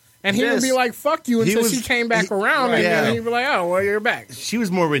 And he would be like, fuck you, until she came back around, and then he'd be like, oh, well, you're back. She was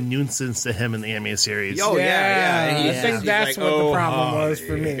more of a nuisance to him in the animated series. Oh, yeah. I think that's what the problem was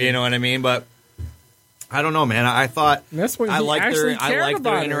for me. You know what I mean? But I don't know, man. I thought I liked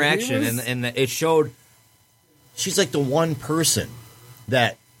their interaction, and it showed she's like the one person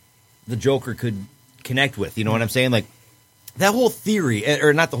that the Joker could connect with. You know what I'm saying? Like, that whole theory,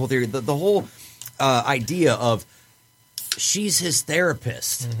 or not the whole theory, the whole idea of she's his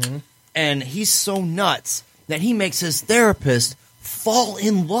therapist, and he's so nuts that he makes his therapist fall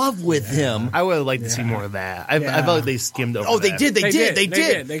in love with him. I would have liked to see more of that. I felt like they skimmed over. They did. They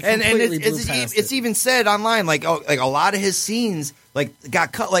did. And it's even said online, like a lot of his scenes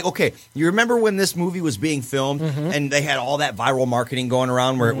got cut. Like, okay, you remember when this movie was being filmed and they had all that viral marketing going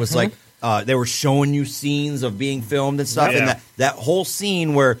around where it was like they were showing you scenes of being filmed and stuff, and that whole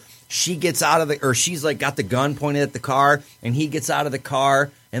scene where she gets out of she's got the gun pointed at the car, and he gets out of the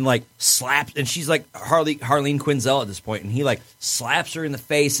car and slaps, and she's like Harleen Quinzel at this point, and he slaps her in the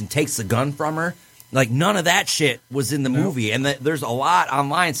face and takes the gun from her. None of that shit was in the movie, and there's a lot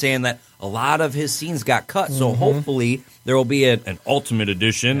online saying that a lot of his scenes got cut. So hopefully there will be an ultimate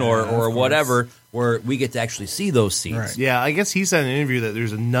edition or whatever where we get to actually see those scenes. Right. Yeah, I guess he said in an interview that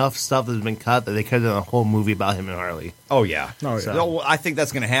there's enough stuff that's been cut that they could have done a whole movie about him and Harley. Oh, yeah. So, I think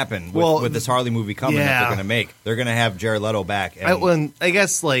that's going to happen with this Harley movie coming that they're going to make. They're going to have Jared Leto back. And I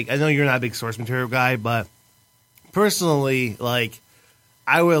guess, I know you're not a big source material guy, but personally,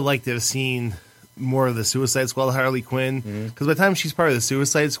 I would have liked to have seen more of the Suicide Squad Harley Quinn, because by the time she's part of the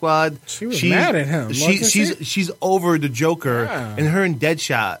Suicide Squad, she's mad at him. She's over the Joker, and her and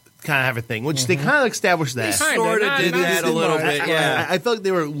Deadshot kind of have a thing, which they kind of established that. They sort of did that a little bit, yeah. I felt like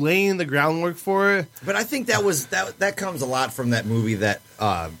they were laying the groundwork for it. But I think that comes a lot from that movie that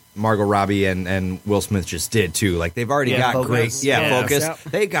Margot Robbie and Will Smith just did, too. They've already got Focus. great... Focus. Yep.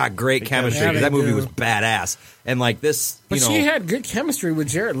 They got great chemistry, because that movie was badass. And this... But she had good chemistry with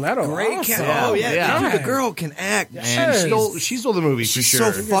Jared Leto. Great chemistry. Dude, the girl can act, man. She stole the movie, for She's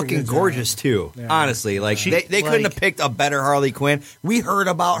sure. so fucking gorgeous, too. Yeah. Honestly. They couldn't have picked a better Harley Quinn. We heard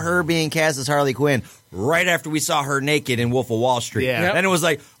about her being cast as Harley Quinn right after we saw her naked in Wolf of Wall Street. Yeah. Yep. Then it was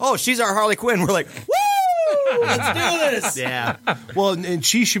oh, she's our Harley Quinn. We're like, woo! Let's do this. Yeah. Well, and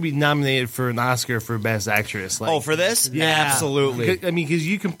she should be nominated for an Oscar for Best Actress. For this? Yeah. Absolutely. Because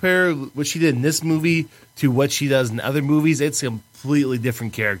you compare what she did in this movie to what she does in other movies, it's a completely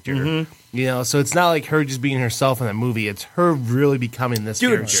different character. So it's not like her just being herself in that movie. It's her really becoming this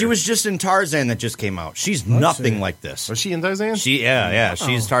character. Dude, she was just in Tarzan that just came out. She's nothing like this. Was she in Tarzan? Yeah.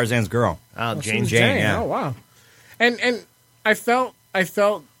 She's Tarzan's girl. Jane. Yeah. Oh, wow. And I felt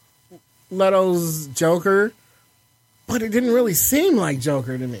Leto's Joker, but it didn't really seem like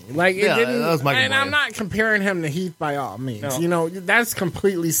Joker to me. It didn't. That was my and I'm not comparing him to Heath by all means. No. That's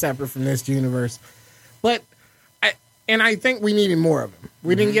completely separate from this universe. But I think we needed more of him.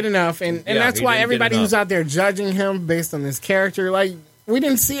 We didn't get enough, and that's why everybody who's out there judging him based on this character, we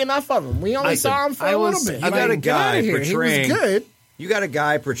didn't see enough of him. We only saw him for a little bit. You got a guy portraying. He was good. You got a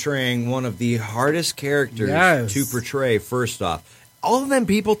guy portraying one of the hardest characters to portray. First off, all of them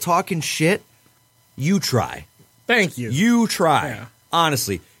people talking shit. You try. Thank you. You try. Yeah.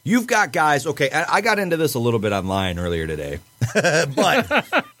 Honestly, you've got guys. Okay, I got into this a little bit online earlier today,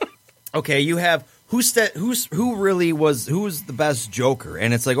 but okay, you have. Who's the best Joker?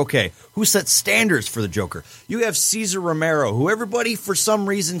 And it's okay, who set standards for the Joker? You have Cesar Romero, who everybody for some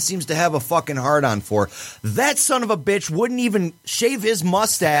reason seems to have a fucking hard-on for. That son of a bitch wouldn't even shave his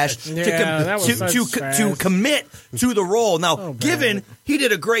mustache to commit to the role. Now, given he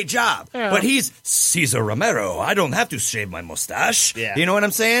did a great job, but he's Cesar Romero. I don't have to shave my mustache. Yeah. You know what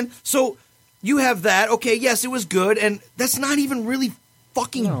I'm saying? So you have that. Okay, yes, it was good, and that's not even really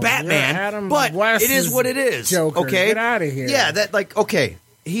fucking Batman, but it is what it is. Joker, okay, get out of here. Yeah, okay,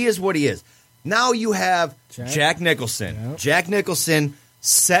 he is what he is. Now you have Jack Nicholson. Yep. Jack Nicholson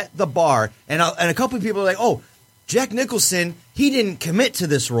set the bar, and a couple of people are like, "Oh, Jack Nicholson, he didn't commit to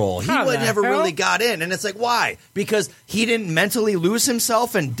this role. He never really got in." And it's why? Because he didn't mentally lose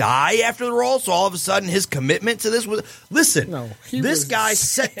himself and die after the role, so all of a sudden his commitment to this was... Listen, this guy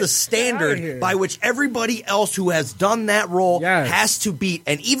set the standard by which everybody else who has done that role has to beat.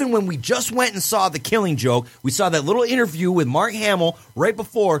 And even when we just went and saw The Killing Joke, we saw that little interview with Mark Hamill right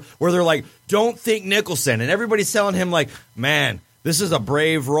before where they're like, don't think Nicholson. And everybody's telling him man... This is a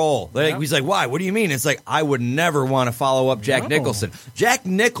brave role. He's like, why? What do you mean? It's I would never want to follow up Jack Nicholson. Jack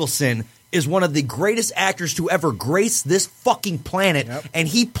Nicholson is one of the greatest actors to ever grace this fucking planet, and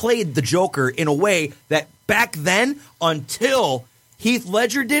he played the Joker in a way that back then, until Heath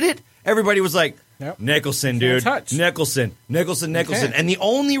Ledger did it, everybody was like, Nicholson, dude. Nicholson. And the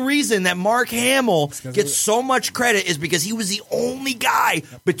only reason that Mark Hamill gets so much credit is because he was the only guy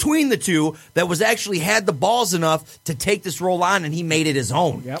between the two that was actually had the balls enough to take this role on, and he made it his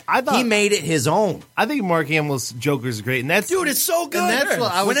own. He made it his own. I think Mark Hamill's Joker is great, and dude, it's so good. That's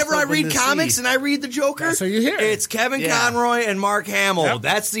what whenever I read comics and I read the Joker, so you hear it's Kevin Conroy and Mark Hamill.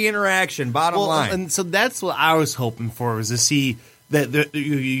 That's the interaction. Bottom line, and so that's what I was hoping for, was to see that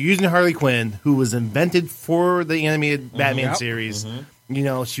you're using Harley Quinn, who was invented for the animated Batman series.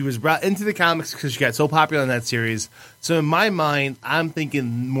 She was brought into the comics because she got so popular in that series. So in my mind, I'm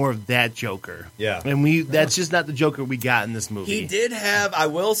thinking more of that Joker. Yeah. And that's just not the Joker we got in this movie. He did have, I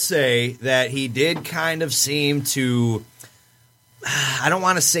will say, that he did kind of seem to, I don't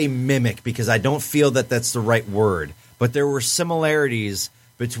want to say mimic, because I don't feel that that's the right word, but there were similarities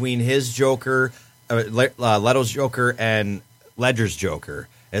between his Joker, Leto's Joker, and Ledger's Joker.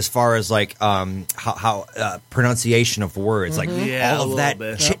 as far as like how pronunciation of words, like all of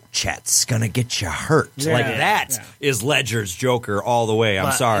that chit chat's gonna get you hurt. Like that is Ledger's Joker all the way.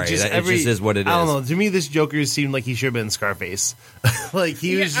 I'm sorry, it just is what it is. I don't know. To me, this Joker seemed like he should have been Scarface. Like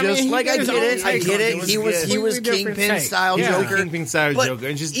he was just like I get it. He was Kingpin style Joker, Kingpin style Joker,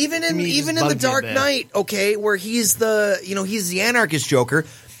 and just even in the Dark Knight, okay, where he's the anarchist Joker.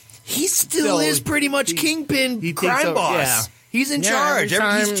 He still is pretty much Kingpin crime boss. Yeah. He's in charge.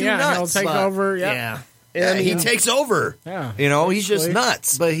 He's too nuts. He'll take over. Yeah, he takes over. Yeah. He's just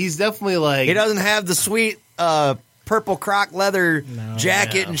nuts. But he's definitely like... He doesn't have the sweet purple croc leather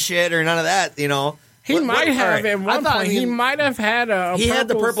jacket and shit or none of that, He might have at one point. He might have had a. He had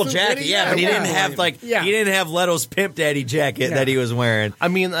the purple jacket, but he didn't have he didn't have Leto's Pimp Daddy jacket that he was wearing. I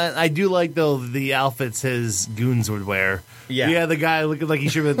mean, I do like though the outfits his goons would wear. Yeah, the guy looking like he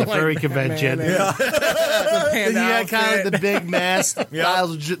should have been at the furry convention. Yeah, he had kind of the big mask.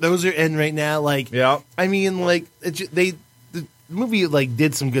 Those are in right now. I mean, the movie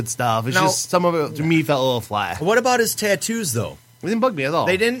did some good stuff. It's just some of it to me felt a little flat. What about his tattoos though? It didn't bug me at all.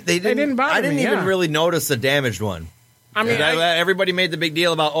 They didn't bother me. I didn't even really notice the damaged one. I mean, everybody made the big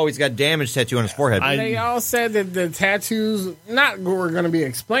deal about, he's got a damaged tattoo on his forehead. They all said that the tattoos were going to be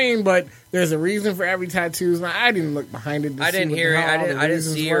explained, but there's a reason for every tattoo. Now, I didn't look behind it. I didn't hear it. I didn't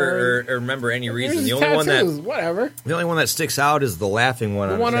see or remember any reason. The only The only one that sticks out is the laughing one.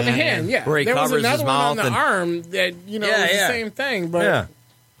 The one on the hand, where he covers his mouth on the arm that was the same thing, but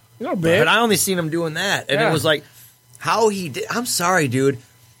But I only seen him doing that, and it was like how he did. I'm sorry, dude.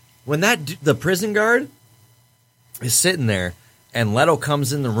 When the prison guard is sitting there, and Leto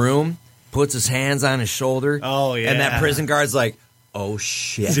comes in the room, puts his hands on his shoulder. Oh, yeah. And that prison guard's like, oh,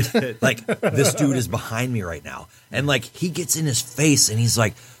 shit. This dude is behind me right now. And, he gets in his face, and he's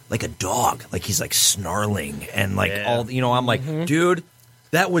like a dog. He's, snarling. And, I'm like, dude,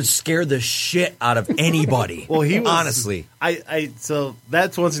 that would scare the shit out of anybody. Well, he was, honestly. So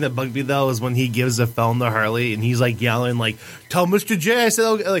that's one thing that bugged me, though, is when he gives the phone to Harley, and he's, yelling, tell Mr. J. I said,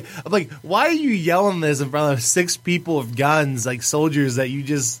 okay. I'm like, why are you yelling this in front of 6 people with guns, soldiers that you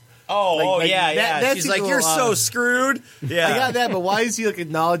just... yeah. She's like, you're so screwed. Yeah. I got that, but why is he,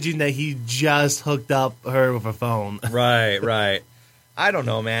 acknowledging that he just hooked up her with a phone? Right. I don't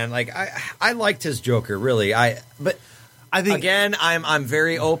know, man. I liked his Joker, really. But I think... Again, I'm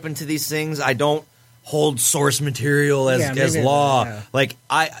very open to these things. I don't hold source material as law.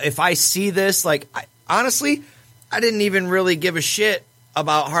 Yeah. If I see this, honestly, I didn't even really give a shit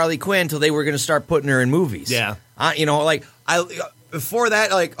about Harley Quinn until they were going to start putting her in movies. Yeah. Before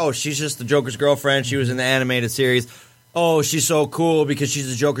that, she's just the Joker's girlfriend. She was in the animated series. Oh, she's so cool because she's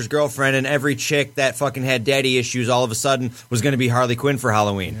the Joker's girlfriend, and every chick that fucking had daddy issues all of a sudden was going to be Harley Quinn for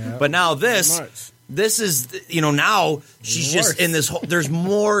Halloween. Yeah. But now this is, now she's just in this whole... There's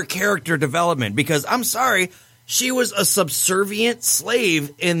more character development because, I'm sorry, she was a subservient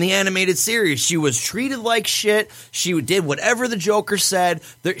slave in the animated series. She was treated like shit. She did whatever the Joker said.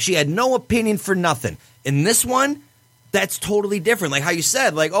 She had no opinion for nothing. In this one... That's totally different. Like how you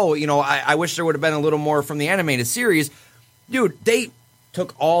said, I wish there would have been a little more from the animated series. Dude, they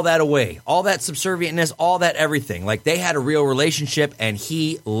took all that away. All that subservientness, all that everything. They had a real relationship, and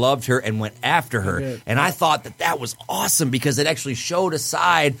he loved her and went after her. And I thought that was awesome because it actually showed a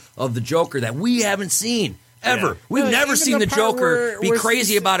side of the Joker that we haven't seen. Ever. Yeah. We've never seen the Joker be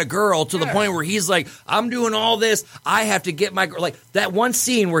crazy about a girl to the point where he's like, I'm doing all this. I have to get my girl. That one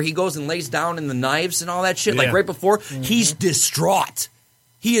scene where he goes and lays down in the knives and all that shit, right before, he's distraught.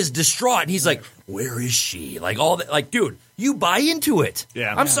 He is distraught. And he's like, where is she? All that. Dude, you buy into it.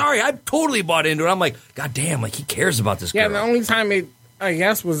 Yeah. I'm sorry. I totally bought into it. I'm like, God damn, he cares about this girl. Yeah, the only time it, I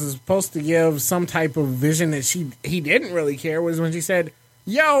guess, was supposed to give some type of vision that he didn't really care was when she said,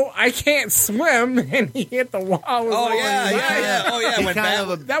 yo, I can't swim, and he hit the wall. Oh, yeah. Oh,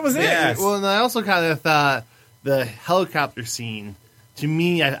 yeah. That was it. Yes. Well, and I also kind of thought the helicopter scene, to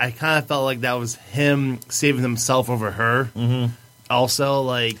me, I kind of felt like that was him saving himself over her. Mm-hmm. Also,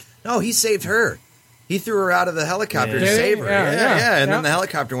 No, he saved her. He threw her out of the helicopter to save her. Yeah. And then the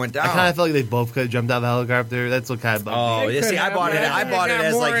helicopter went down. I kind of felt like they both could have jumped out of the helicopter. That's what kind of bugged me. Oh, see, I bought it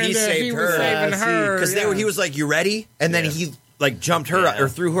as he saved her. Because he was like, you ready? And then he... jumped her out, or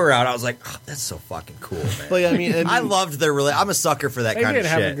threw her out. I was like, oh, that's so fucking cool, man. But, I mean, I loved their relationship. I'm a sucker for that kind of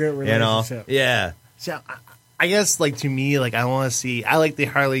shit. They did have a good relationship. Yeah. So, I guess, to me, I want to see... I like the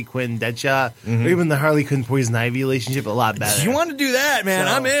Harley Quinn Deadshot, or even the Harley Quinn Poison Ivy relationship a lot better. You want to do that, man?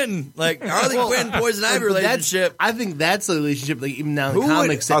 I'm in. Harley Quinn Poison Ivy relationship. I think that's the relationship, even now in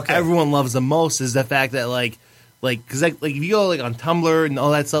comics, that everyone loves the most, is the fact that, because, if you go, on Tumblr and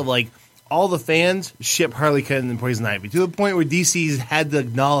all that stuff, all the fans ship Harley Quinn and Poison Ivy to the point where DC's had to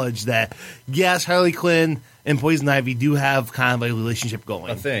acknowledge that, yes, Harley Quinn and Poison Ivy do have kind of a relationship going.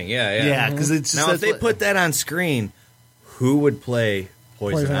 A thing, yeah. Yeah, because it's just... Now, if they put that on screen, who would play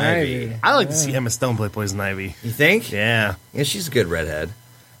Poison Ivy? I like to see Emma Stone play Poison Ivy. You think? Yeah. Yeah, she's a good redhead.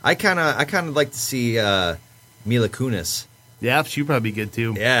 I kind of like to see Mila Kunis. Yeah, she'd probably be good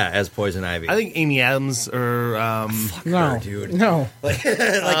too. Yeah, as Poison Ivy. I think Amy Adams or fuck her, dude. No, but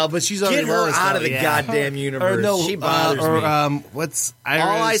she's already get her out of the goddamn universe. Or no, she bothers me. What's Iris?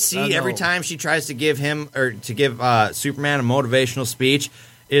 All I see every time she tries to give him or to give Superman a motivational speech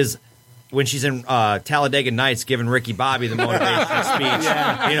is when she's in Talladega Nights giving Ricky Bobby the motivational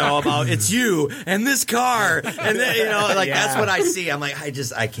speech. You know, about it's you and this car, and then, you know, like that's what I see. I'm like,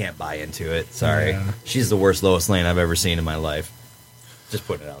 I can't buy into it. Sorry, she's the worst Lois Lane I've ever seen in my life. Just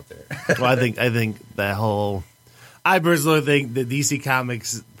putting it out there. Well, I think that whole. I personally think the DC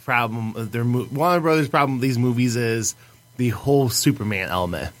Comics problem, Warner Brothers' problem with these movies is the whole Superman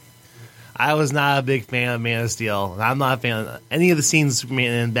element. I was not a big fan of Man of Steel. I'm not a fan of any of the scenes of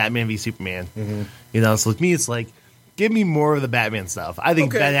Superman and Batman v Superman. Mm-hmm. You know, so with me, it's like, give me more of the Batman stuff. I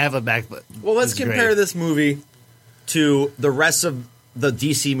think Ben Affleck. Well, let's compare this movie to the rest of the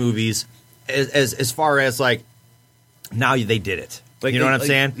DC movies as far as like now they did it. Like, you know what I'm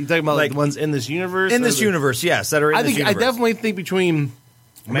saying? You talking about like the ones in this universe? In this universe, yes, that are in this universe. I definitely think between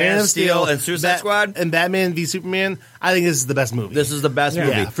Man of Steel and Suicide Squad and Batman v Superman, I think this is the best movie. This is the best movie.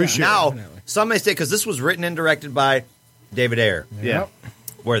 Yeah, for sure. Now, some may say, because this was written and directed by David Ayer. Yeah.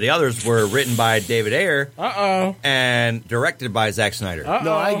 Where the others were written by David Ayer and directed by Zack Snyder.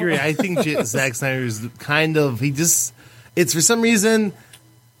 No, I agree. I think Zack Snyder is kind of, it's for some reason,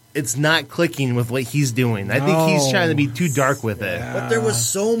 it's not clicking with what he's doing. I think he's trying to be too dark with it. But there was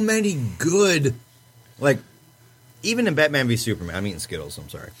so many good, like, even in Batman v Superman, I'm eating Skittles, I'm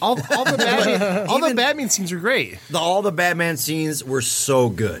sorry. All the Batman scenes are great. All the Batman scenes were so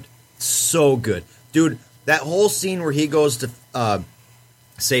good. So good. Dude, that whole scene where he goes to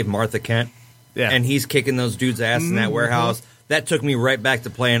save Martha Kent, and he's kicking those dudes' ass in that warehouse, that took me right back to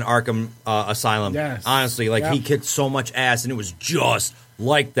playing Arkham Asylum. Yes. Honestly, like, he kicked so much ass, and it was just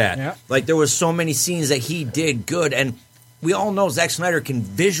like that. Yep. Like, there was so many scenes that he did good, and we all know Zack Snyder can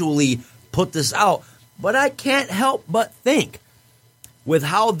visually put this out, but I can't help but think, with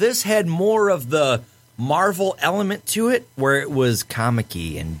how this had more of the Marvel element to it, where it was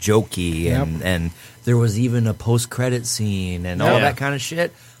comic-y and jokey, and there was even a post-credit scene and all that kind of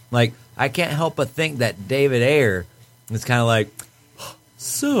shit. Like, I can't help but think that David Ayer is kind of like,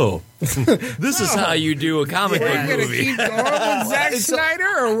 so, this is how you do a comic book movie. Were you going to keep going with Zack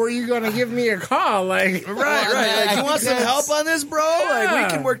Snyder, or were you going to give me a call? Like, right. Like, you want some help on this, bro? Like,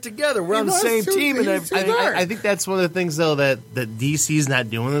 we can work together. We're on the same team. And I think that's one of the things, though, that DC's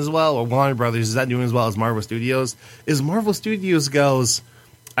not doing as well, or Warner Brothers is not doing as well as Marvel Studios, is Marvel Studios goes,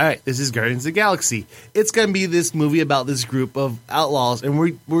 all right, this is Guardians of the Galaxy. It's going to be this movie about this group of outlaws, and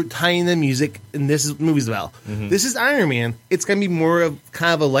we're tying the music, and this is what the movie's about. Mm-hmm. This is Iron Man. It's going to be more of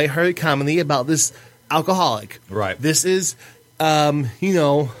kind of a lighthearted comedy about this alcoholic. Right. This is, this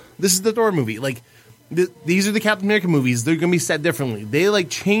is the Thor movie. Like, these are the Captain America movies. They're going to be set differently. They, like,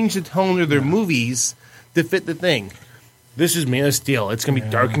 change the tone of their movies to fit the thing. This is Man of Steel. It's going to be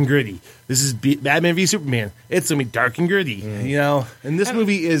dark and gritty. This is Batman v Superman. It's going to be dark and gritty, you know? And this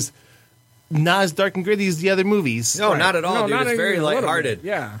movie is not as dark and gritty as the other movies. No, not at all, dude. It's very lighthearted.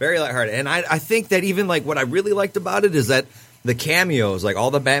 Yeah. Very lighthearted. And I think that even, like, what I really liked about it is that the cameos, like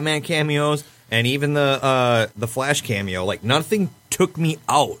all the Batman cameos and even the Flash cameo, like, nothing took me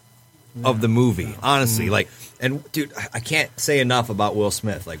out of the movie, honestly. Like, and dude, I can't say enough about Will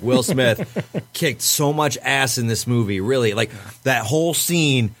Smith. Like, Will Smith kicked so much ass in this movie, really. Like, that whole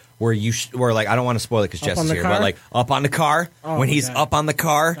scene where where, like, I don't want to spoil it because Jess is here, but, like, up on the car, when he's up on the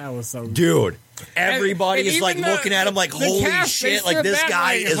car, that was so dude. Everybody is like looking at him like, holy shit! Like, this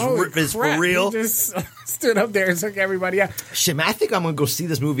guy is for real. He just stood up there and took everybody out. Shit, man, I think I'm gonna go see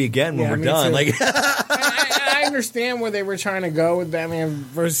this movie again when we're done. Like, I understand where they were trying to go with Batman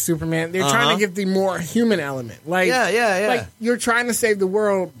versus Superman. They're trying to get the more human element. Like, like, you're trying to save the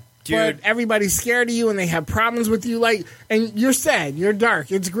world, dude, but everybody's scared of you and they have problems with you. Like, and you're sad, you're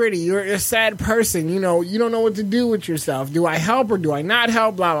dark, it's gritty, you're a sad person. You know, you don't know what to do with yourself. Do I help or do I not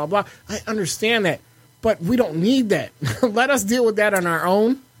help? Blah blah blah. I understand that, but we don't need that. Let us deal with that on our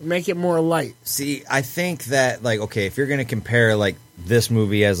own. Make it more light. See, I think that, like, okay, if you're going to compare, like, this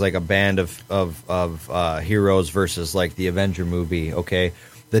movie as, like, a band of heroes versus, like, the Avenger movie, okay,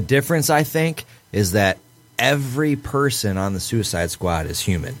 the difference, I think, is that every person on the Suicide Squad is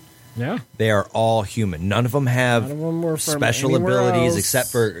human. Yeah. They are all human. None of them have special abilities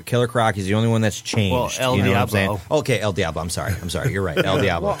except for Killer Croc. He's the only one that's changed. Well, El Diablo. Okay, El Diablo. I'm sorry. You're right. El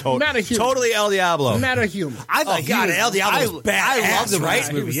Diablo. Totally El Diablo. Meta-human. I thought El Diablo was badass. I love the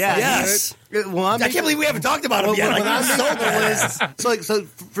right? movie. Yes. Well, I can't believe we haven't talked about him yet. I'm so badass. So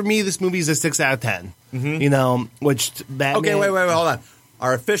for me, this movie is a 6 out of 10. You know, which Batman. Okay, wait, hold on.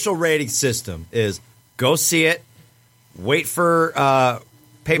 Our official rating system is go see it, wait for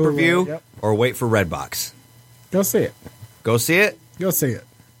pay-per-view, or wait for Redbox. Go see it. Go see it? Go see it.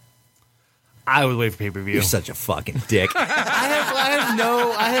 I would wait for pay-per-view. You're such a fucking dick. I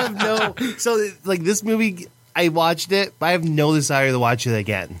have no. So, like, this movie, I watched it, but I have no desire to watch it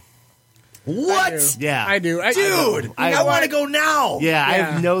again. What? Yeah. I do. Dude, I want to go now. Yeah, I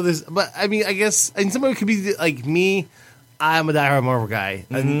have no this. But, I mean, I guess, and somebody could be like me. I'm a diehard Marvel guy.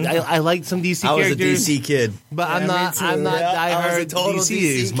 And I like some DC characters. I was a DC kid. But I'm not diehard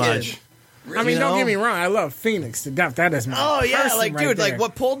DC as much. I mean, don't get me wrong. I love Phoenix to death. That is my person like, right dude, there. like,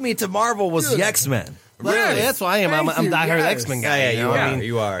 what pulled me to Marvel was the X-Men. Really? That's why I am. I'm diehard X-Men guy.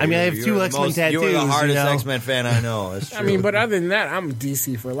 You are. I mean, I have 2 X-Men tattoos. You're the hardest X-Men fan I know. That's true. I mean, but other than that, I'm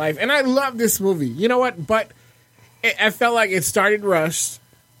DC for life. And I love this movie. You know what? But I felt like it started rushed.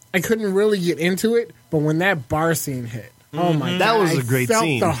 I couldn't really get into it. But when that bar scene hit, oh my God. That was a great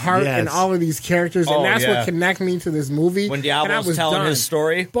scene. I felt the heart in all of these characters, and that's what connected me to this movie. When Diablo's telling his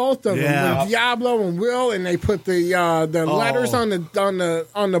story? Both of them. When Diablo and Will, and they put the letters on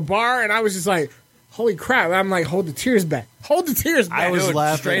the bar, and I was just like, holy crap. I'm like, hold the tears back. Hold the tears back. I was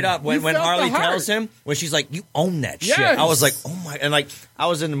laughing. Straight up. When Harley tells him, when she's like, you own that shit. I was like, oh my. And like, I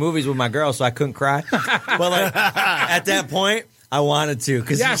was in the movies with my girl, so I couldn't cry. But like, at that point, I wanted to,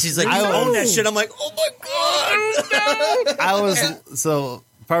 because she's like, you own that shit. I'm like, oh my God. I was, so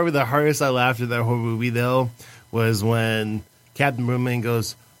probably the hardest I laughed at that whole movie, though, was when Captain Boomerang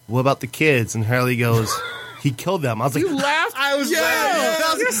goes, what about the kids? And Harley goes, he killed them. I was like, you laughed? I was laughing.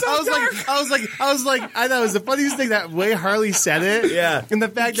 I was like, I thought it was the funniest thing that way Harley said it. Yeah. And the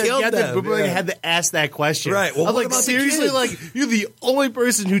fact that Captain Boomerang had to ask that question. Right. Well, I was like, seriously, like, you're the only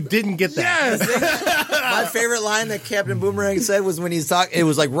person who didn't get that. Yes. My favorite line that Captain Boomerang said was when he's talking, it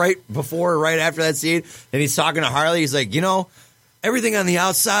was like right before or right after that scene, and he's talking to Harley. He's like, you know, everything on the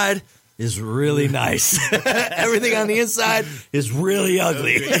outside is really nice. Everything on the inside is really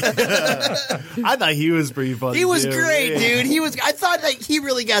ugly. I thought he was pretty funny. He was great, dude. I thought like he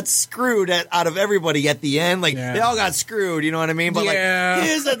really got screwed out of everybody at the end. Like they all got screwed, you know what I mean? But like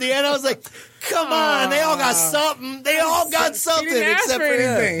his at the end, I was like, come on, they all got something. They all got something he didn't except ask for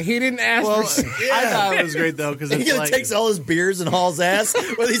anything. him. He didn't ask for anything. I thought it was great though because he takes all his beers and hauls ass.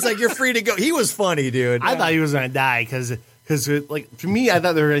 Well, he's like, you're free to go. He was funny, dude. I thought he was gonna die because, like, for me, I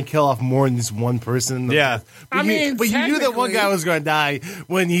thought they were going to kill off more than just one person. Yeah. But you knew that one guy was going to die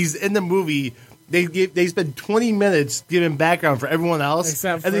when he's in the movie. They spend 20 minutes giving background for everyone else,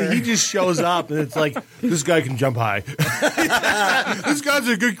 and then he just shows up, and it's like, this guy can jump high. This guy's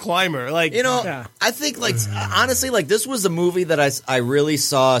a good climber. Like, you know, I think, like, honestly, like, this was a movie that I really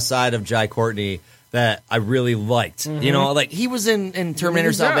saw a side of Jai Courtney that I really liked. Mm-hmm. You know, like, he was in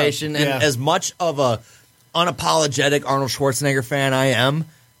Terminator Salvation, and as much of a unapologetic Arnold Schwarzenegger fan I am,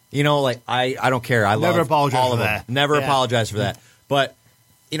 you know, like I don't care. I never love apologize all for of them. that. Never apologize for that. But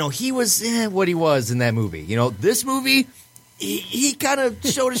you know, he was what he was in that movie. You know, this movie, he kind of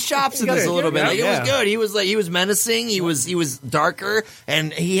showed his chops in this a little bit. Like, it was good. He was menacing. He was darker,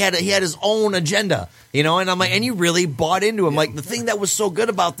 and he had his own agenda. You know, and I'm like, and you really bought into him. Like, the thing that was so good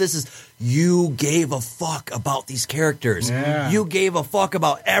about this is you gave a fuck about these characters. Yeah. You gave a fuck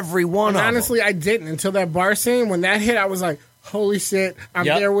about every one of them. Honestly, I didn't until that bar scene. When that hit, I was like, holy shit, I'm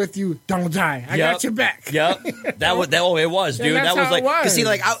there with you. Don't die. I got your back. Yep. It was, dude. Yeah, that was like, because see,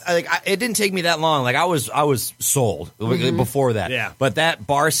 like, it didn't take me that long. Like, I was sold before that. Yeah. But that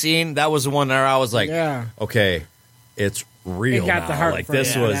bar scene, that was the one that I was like, okay, it's real. It got now. the heart like for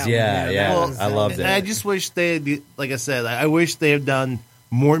this it. was, Well, I loved it. And I just wish they had, like I said, I wish they had done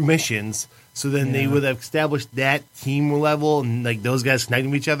more missions. So then they would have established that team level and like those guys connecting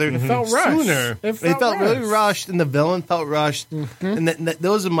with each other felt rushed. sooner. It felt really rushed, and the villain felt rushed. And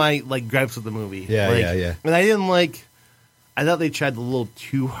those are my like gripes with the movie. Yeah. And I didn't like. I thought they tried a little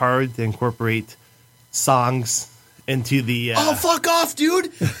too hard to incorporate songs into the. Oh, fuck off,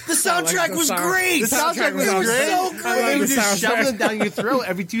 dude! The soundtrack was great. The soundtrack was great. So great. They were just shoving it down your throat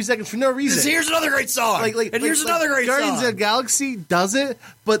every 2 seconds for no reason. Here's another great song. Here's another great song. Guardians of the Galaxy does it,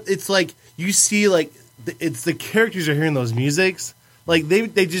 but it's like you see, like it's the characters are hearing those musics. Like they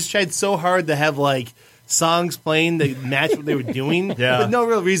just tried so hard to have like songs playing that match what they were doing, but no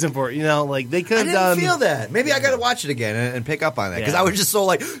real reason for it. You know, like they could have done. I didn't feel that. Maybe I got to watch it again and pick up on that because I was just so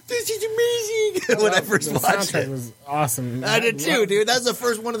like, this is amazing when I first watched it. It was awesome. I did too, dude. That's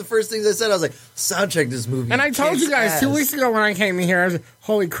one of the first things I said. I was like, soundtrack this movie. And I told you guys 2 weeks ago when I came in here, I was like,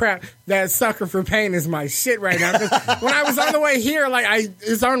 holy crap, that Sucker for Pain is my shit right now. When I was on the way here,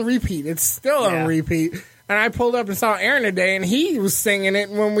 it's on repeat. It's still on repeat. And I pulled up and saw Aaron today, and he was singing it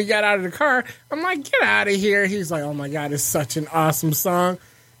when we got out of the car. I'm like, get out of here. He's like, oh, my God, it's such an awesome song.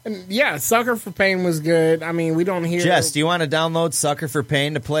 And, yeah, Sucker for Pain was good. I mean, we don't hear... Jess, do you want to download Sucker for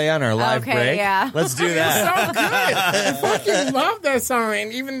Pain to play on our live break? Yeah. Let's do that. It's so good. I fucking love that song.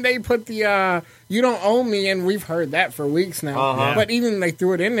 And even they put the You Don't Own Me, and we've heard that for weeks now. Uh-huh. But even they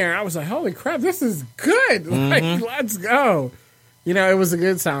threw it in there, I was like, holy crap, this is good. Like, let's go. You know, it was a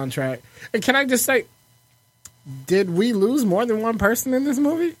good soundtrack. And can I just say... Did we lose more than one person in this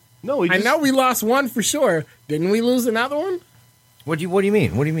movie? No, I know we lost one for sure. Didn't we lose another one? What do you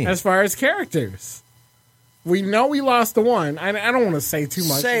mean? What do you mean? As far as characters, we know we lost the one. I don't want to say too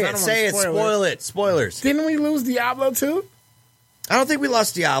much. Say it. Spoil it. Spoilers. Didn't we lose Diablo too? I don't think we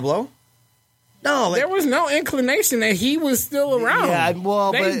lost Diablo. No, there was no inclination that he was still around. Yeah,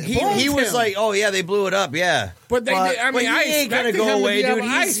 well, but he was like, oh yeah, they blew it up, yeah. But they, I he ain't gonna go away, dude.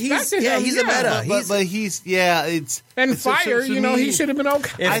 He's a meta. But he's it's and fire. He should have been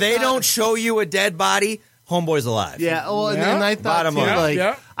okay. If they don't show you a dead body, homeboy's alive. Yeah. Well, and I thought too,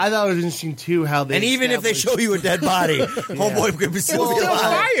 I thought it was interesting too how they. And even if they show you a dead body, homeboy could still be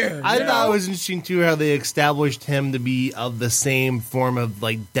alive. I thought it was interesting too how they established him to be of the same form of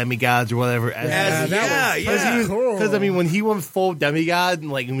like demigods or whatever. Because I mean, when he went full demigod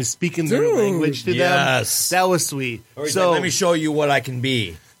and was speaking their language to them, that was sweet. So let me show you what I can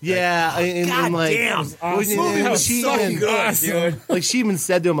be. Yeah, God damn, dude. She even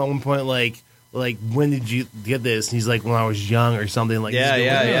said to him at one point, like, when did you get this? And he's like, when I was young or something.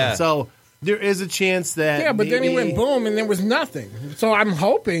 Yeah. So there is a chance that... Yeah, but then he went boom and there was nothing. So I'm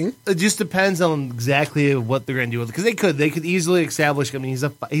hoping... It just depends on exactly what they're going to do with it. Because they could easily establish, I mean,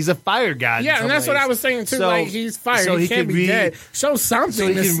 he's a fire god. Yeah, and that's what I was saying, too. So, he's fire. So he can't be dead. Show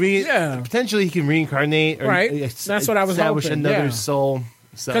something. So potentially he can reincarnate. Or right. That's what I was hoping. Establish another soul.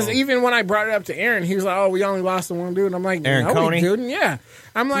 Because even when I brought it up to Aaron, he was like, "Oh, we only lost the one dude." And I'm like, Aaron "No, Coney? we didn't." Yeah,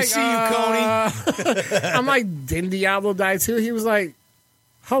 I'm like, "See you, Coney." I'm like, "Didn't Diablo die too?" He was like,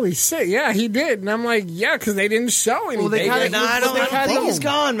 "Holy shit, yeah, he did." And I'm like, "Yeah," because they didn't show anything. Well, I don't think he's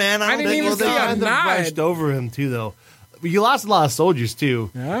gone, man. I didn't even see a nod. Brushed over him too, though. You lost a lot of soldiers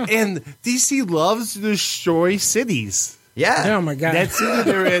too, and DC loves to destroy cities. Yeah. Oh my God. That city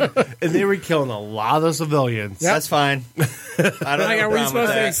they're in, and they were killing a lot of civilians. Yep. That's fine. I don't are we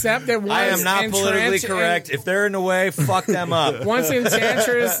supposed to accept that? I am not politically correct. If they're in the way, fuck them up. Once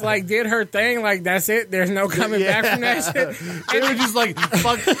Enchantress did her thing, that's it. There's no coming back from that shit. They were just like,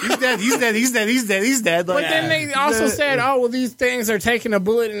 fuck, he's dead. But then they also said, oh, well, these things are taking a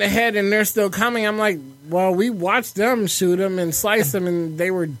bullet in the head and they're still coming. I'm like, well, we watched them shoot them and slice them and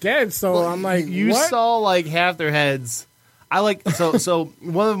they were dead. So I'm like, you what? saw half their heads. So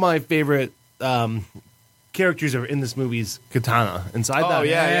one of my favorite characters in this movie is Katana, and so I thought,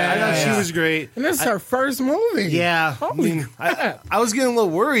 I thought she was great. And this is her first movie. Yeah, I was getting a little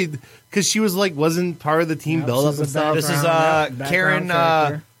worried because she was wasn't part of the team build-up and stuff. This is Karen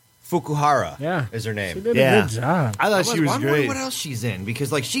Fukuhara. Yeah, is her name. She did a good job. I thought she was great. What else she's in? Because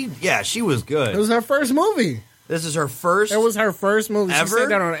she was good. It was her first movie. This is her first. It was her first movie. Ever? She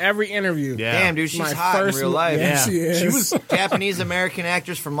said that on every interview. Yeah. Damn, dude, she's hot in real life. Yeah, she is. She was Japanese-American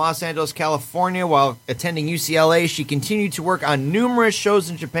actress from Los Angeles, California. While attending UCLA, she continued to work on numerous shows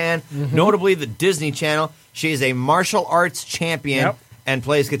in Japan, notably the Disney Channel. She is a martial arts champion and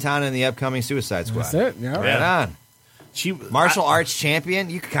plays Katana in the upcoming Suicide Squad. That's it. Yeah. Right on. Martial arts champion,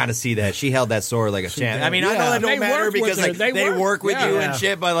 you can kind of see that. She held that sword like a champ. I mean, I know that don't matter because they work with you and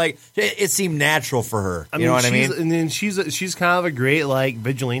shit, but it seemed natural for her. You know what I mean? And then she's kind of a great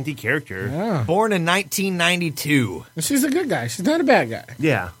vigilante character. Yeah. Born in 1992. She's a good guy. She's not a bad guy.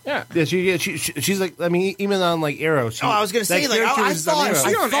 Yeah. Yeah. She's even on Arrow. I was gonna say I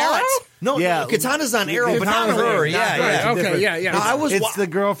thought. No, Katana's on Arrow, but not her. Yeah. Okay, yeah. It's the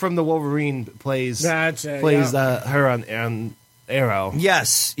girl from the Wolverine plays her on Arrow.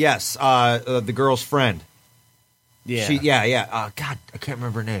 Yes. The girl's friend. Yeah. God, I can't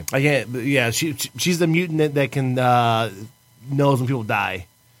remember her name. I can't. Yeah, she's the mutant that can knows when people die.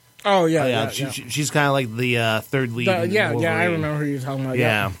 Oh yeah. She's kind of like the third lead. I remember who you're talking about.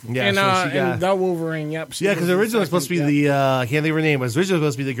 Yeah. And the Wolverine. Yep. Because originally supposed to be I can't think of her name. It was originally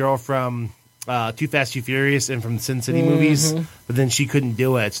supposed to be the girl from Too Fast, Too Furious and from the Sin City movies, but then she couldn't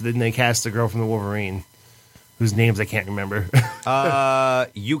do it, so then they cast the girl from the Wolverine. whose names I can't remember.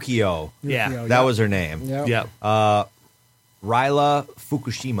 Yukio. Yeah. That was her name. Yep. Ryla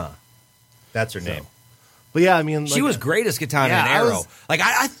Fukushima. That's her name. But yeah, I mean, she was great as Katana and Arrow.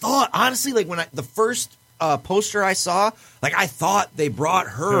 I thought, honestly, like when the first poster I saw, like I thought they brought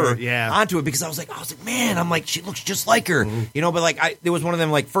her onto it because I was like, man, I'm like, she looks just like her, you know. But like, it was one of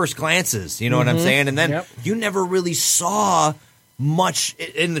them like first glances, you know what I'm saying? And then you never really saw much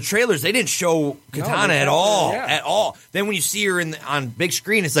in the trailers. They didn't show Katana at all. Then when you see her on big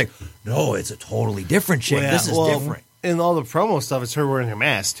screen, it's like, no, it's a totally different chick. This is different. And all the promo stuff, it's her wearing her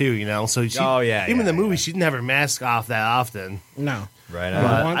mask too, you know. So she, even in the movie, she didn't have her mask off that often. No,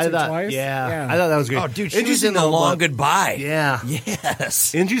 right? Once or twice. Yeah, I thought that was great. Oh, dude, she was in The Long Goodbye. Yeah,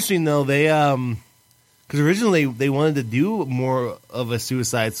 yes. Interesting though, they because originally they wanted to do more of a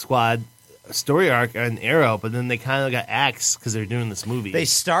Suicide Squad story arc on Arrow, but then they kind of got axed because they're doing this movie. They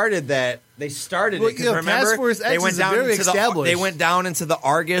started it because remember Task Force X they went down very into established. They went down into the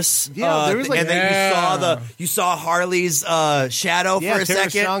Argus. There was and then you saw Harley's shadow for a Tara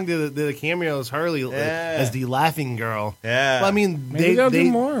second. Strong did a cameo as Harley as the laughing girl. Yeah, well, I mean, Maybe they'll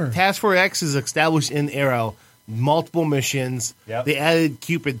do more. Task Force X is established in Arrow, multiple missions. Yep. They added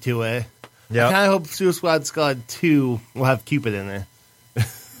Cupid to it. Yep. I kind of hope Suicide Squad 2 will have Cupid in there.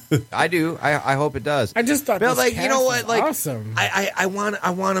 I do. I hope it does. I just thought, but this you know what? Like, awesome. I want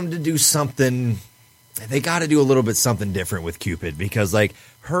them to do something. They got to do a little bit something different with Cupid because, like,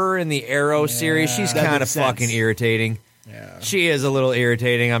 her in the Arrow series, she's kind of fucking irritating. Yeah, she is a little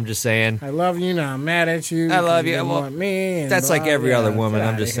irritating. I'm just saying. I love you. Now I'm mad at you. I love you. You want me. That's like every other woman.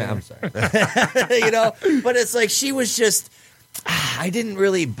 I'm just saying. I'm sorry. You know, but it's like she was just. I didn't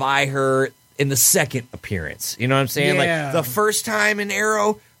really buy her in the second appearance. You know what I'm saying? Yeah. Like the first time in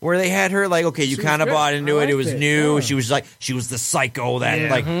Arrow. Where they had her, like, okay, you kind of bought into it. It was new. Yeah. She was the psycho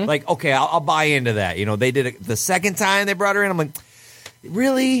that, like, okay, I'll buy into that. You know, they did it the second time they brought her in. I'm like,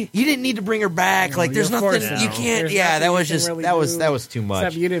 really? You didn't need to bring her back. Like, there's nothing you can't. There's yeah, that was really just that was too much.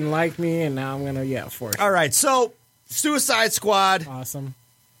 Except you didn't like me, and now I'm gonna force. All right, so Suicide Squad,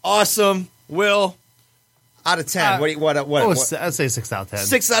 awesome. Will, out of 10. What? I'd say 6 out of 10.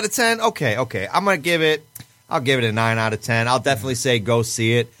 6 out of 10. Okay. I'll give it a 9 out of 10. I'll definitely say go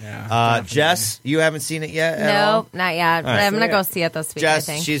see it. Yeah, Jess, you haven't seen it yet? Nope, not yet. All right. I'm going to go see it this week, Jess,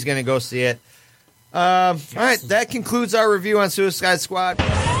 I think. she's going to go see it. All right, that concludes our review on Suicide Squad.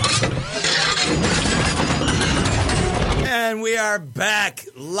 And we are back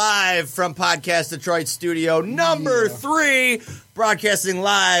live from Podcast Detroit Studio number 3, broadcasting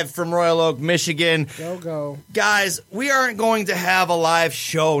live from Royal Oak, Michigan. Go. Guys, we aren't going to have a live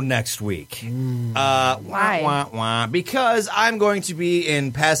show next week. Why? Because I'm going to be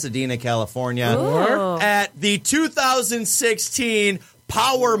in Pasadena, California at the 2016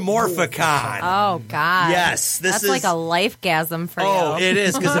 Power Morphicon. Oh, God. Yes. That's like a life-gasm for you. Oh, it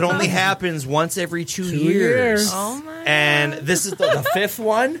is, because it only happens once every 2 years. Oh, my And this is the fifth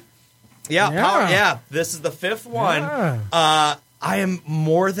one. This is the fifth one. Yeah. I am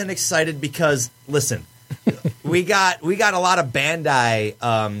more than excited because, listen, we got a lot of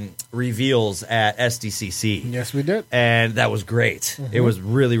Bandai reveals at SDCC. Yes, we did. And that was great. It was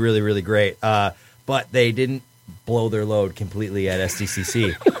really, really, really great. But they didn't blow their load completely at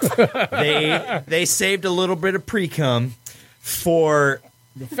SDCC. They saved a little bit of pre-cum for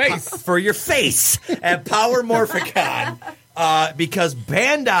your face at Power Morphicon. Because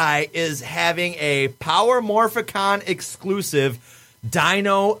Bandai is having a Power Morphicon exclusive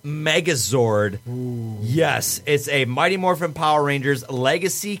Dino Megazord. Ooh. Yes, it's a Mighty Morphin Power Rangers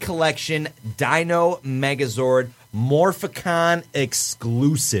Legacy Collection Dino Megazord Morphicon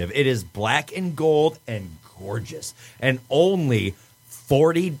exclusive. It is black and gold and gorgeous, and only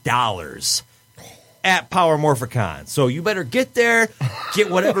 $40 at Power Morphicon. So you better get there,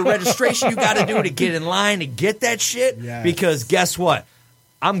 get whatever registration you got to do to get in line to get that shit. Yes. Because guess what?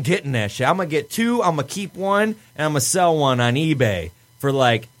 I'm getting that shit. I'm going to get 2, I'm going to keep 1, and I'm going to sell 1 on eBay for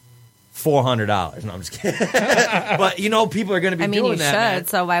like $400. No, I'm just kidding. But, you know, people are going to be doing that. I mean, you should,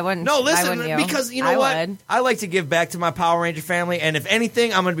 so why wouldn't you? No, listen, wouldn't you? because you know what? Would. I like to give back to my Power Ranger family, and if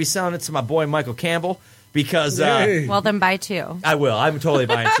anything, I'm going to be selling it to my boy Michael Campbell. Because well, then buy 2. I will. I'm totally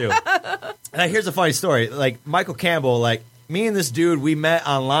buying 2. Here's a funny story. Like Michael Campbell, like me and this dude, we met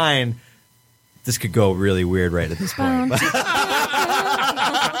online. This could go really weird right at this point.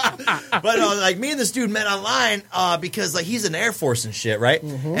 But like me and this dude met online because like he's in the Air Force and shit, right?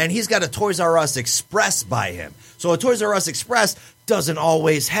 Mm-hmm. And he's got a Toys R Us Express by him. So a Toys R Us Express doesn't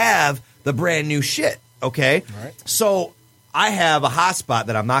always have the brand new shit. Okay, all right. So I have a hotspot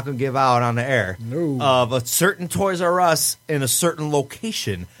that I'm not going to give out on the air of a certain Toys R Us in a certain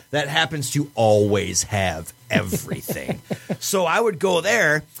location that happens to always have everything. So I would go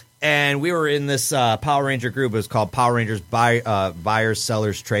there, and we were in this Power Ranger group. It was called Power Rangers Buyers,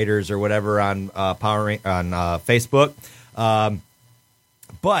 Sellers, Traders, or whatever on Facebook.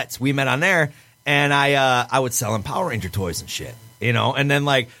 But we met on there, and I would sell him Power Ranger toys and shit. And then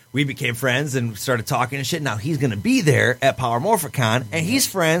like we became friends and started talking and shit. Now he's going to be there at Power Morphicon, and he's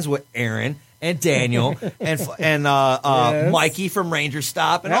friends with Aaron and Daniel and Mikey from Ranger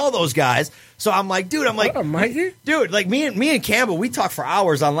Stop and all those guys. So I'm like, dude, Mikey? Dude, like me and Campbell, we talk for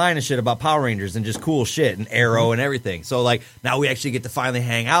hours online and shit about Power Rangers and just cool shit and Arrow and everything. So like now we actually get to finally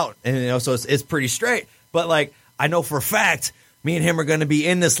hang out, and so it's pretty straight. But like I know for a fact me and him are going to be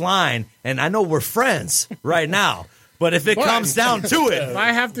in this line, and I know we're friends right now. But if it comes down to it, if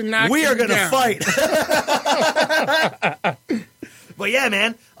I have to knock we are going to down. fight. But yeah,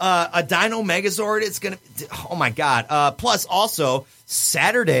 man, a Dino Megazord. It's going to. Oh my god! Plus, also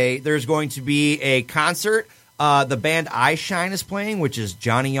Saturday there's going to be a concert. The band I Shine is playing, which is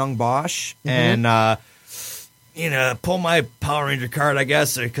Johnny Young Bosch, and pull my Power Ranger card, I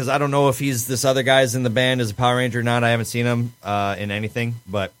guess, because I don't know if he's this other guy's in the band as a Power Ranger or not. I haven't seen him in anything,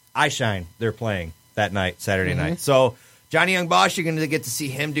 but I Shine. They're playing that night, Saturday night. So Johnny Young Bosch, you're going to get to see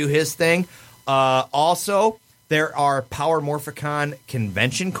him do his thing. Also, there are Power Morphicon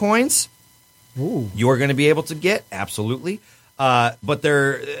convention coins. Ooh. You're going to be able to get, absolutely. But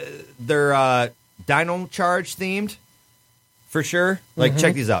they're Dino Charge themed for sure. Like,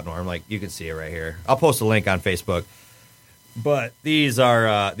 check these out, Norm. Like, you can see it right here. I'll post a link on Facebook. But these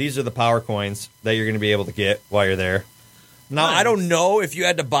are the power coins that you're going to be able to get while you're there. Now, nice. I don't know if you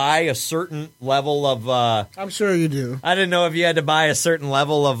had to buy a certain level of... I'm sure you do. I didn't know if you had to buy a certain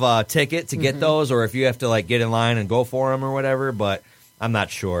level of ticket to get those, or if you have to like get in line and go for them or whatever, but I'm not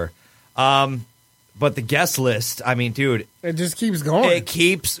sure. But the guest list, I mean, dude... It just keeps going. It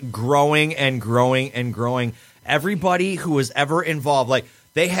keeps growing and growing and growing. Everybody who was ever involved, like,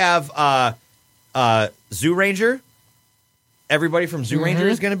 they have Zoo Ranger. Everybody from Zoo Ranger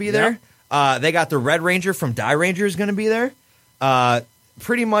is going to be there. Yep. They got the Red Ranger from Die Ranger is going to be there.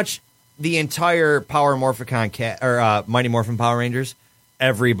 Pretty much the entire Power Morphicon Mighty Morphin Power Rangers,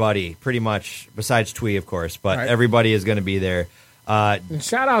 everybody, pretty much, besides Twee, of course, but everybody is going to be there. And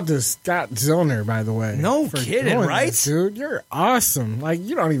shout out to Scott Zillner, by the way. No kidding, right? This, dude, you're awesome. Like,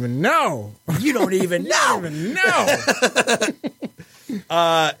 you don't even know. You don't even know. You don't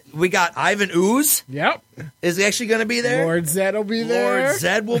even know. We got Ivan Ooze. Yep. Is actually going to be there. Lord Zed will be there. Lord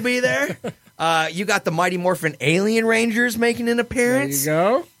Zed will be there. You got the Mighty Morphin Alien Rangers making an appearance.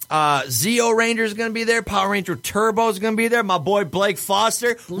 There you go. Zeo Ranger is going to be there. Power Ranger Turbo is going to be there. My boy Blake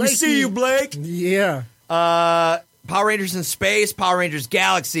Foster. We see you, Blake. Yeah. Power Rangers in Space. Power Rangers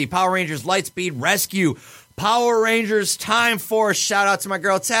Galaxy. Power Rangers Lightspeed Rescue. Power Rangers Time Force. Shout out to my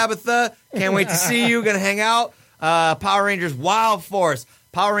girl Tabitha. Can't wait to see you. Going to hang out. Power Rangers Wild Force.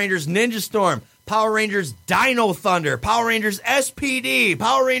 Power Rangers Ninja Storm. Power Rangers Dino Thunder, Power Rangers SPD,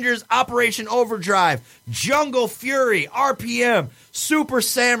 Power Rangers Operation Overdrive, Jungle Fury, RPM, Super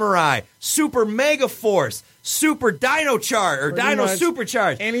Samurai, Super Mega Force, Super Dino Charge, or Dino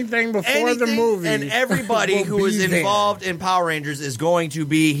Supercharge. Anything before the movie. And everybody who is involved in Power Rangers is going to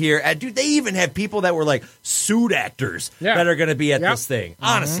be here. Dude, they even have people that were like suit actors that are going to be at this thing,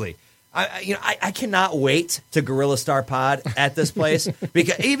 honestly. I cannot wait to Gorilla Star Pod at this place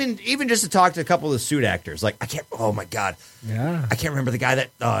because even just to talk to a couple of the suit actors, like oh my god, I can't remember the guy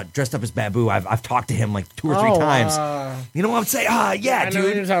that dressed up as Babu. I've talked to him like 2 or 3 times. You know what I'm saying? I dude. know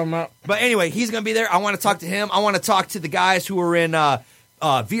what you're talking about. But anyway, he's gonna be there. I want to talk to him. I want to talk to the guys who are in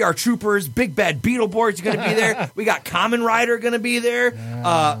VR Troopers. Big Bad Beetleborg's gonna be there. We got Kamen Rider gonna be there.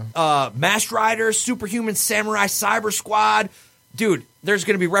 Masked Rider, Superhuman Samurai Cyber Squad. Dude, there's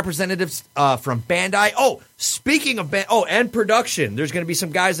going to be representatives from Bandai. Oh, speaking of and production, there's going to be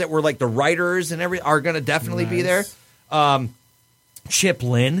some guys that were like the writers and are going to definitely be there. Chip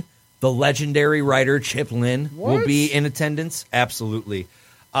Lynn, the legendary writer Chip Lynn, will be in attendance. Absolutely.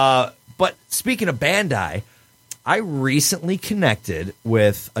 But speaking of Bandai, I recently connected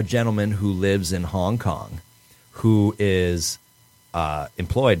with a gentleman who lives in Hong Kong who is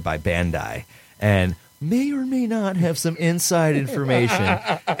employed by Bandai and may or may not have some inside information.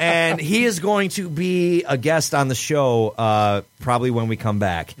 And he is going to be a guest on the show probably when we come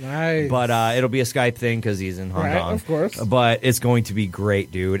back. Nice. But it'll be a Skype thing because he's in Hong Kong. Of course. But it's going to be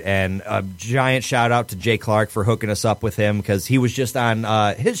great, dude. And a giant shout out to Jay Clark for hooking us up with him because he was just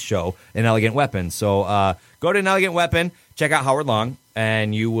on his show, An Elegant Weapon. So go to An Elegant Weapon, check out Howard Long,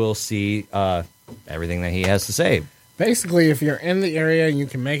 and you will see everything that he has to say. Basically, if you're in the area and you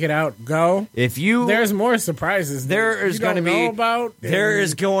can make it out, go. There's more surprises. There is going to be about. There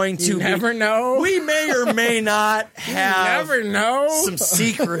is going to. You never know. We may or may not have. You never know. Some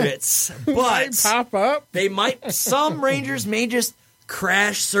secrets, but might pop up. They might. Some Rangers may just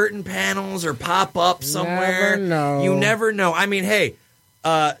crash certain panels or pop up somewhere. Never know. You never know. I mean, hey.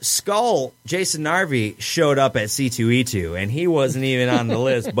 Skull Jason Narvi showed up at C2E2, and he wasn't even on the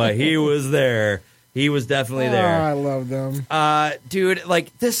list, but he was there. He was definitely there. I love them, dude.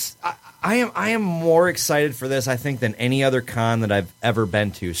 Like this, I am more excited for this, I think, than any other con that I've ever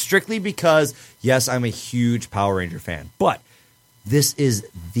been to. Strictly because, yes, I'm a huge Power Ranger fan, but this is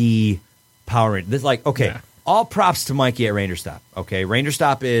the Power Ranger. This, like, okay. Yeah. All props to Mikey at Ranger Stop. Okay, Ranger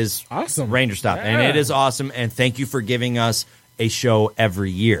Stop is awesome. Ranger Stop, and it is awesome. And thank you for giving us a show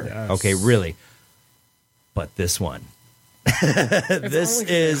every year. Yes. Okay, really. But this one, this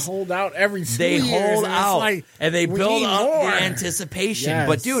is they hold out every 2 they years. Hold out like, and they build up more. the anticipation. Yes.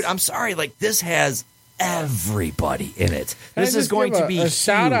 But dude, I'm sorry, like this has everybody in it. This is going to be a huge.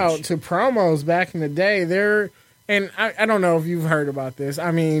 Shout out to promos back in the day. And I don't know if you've heard about this.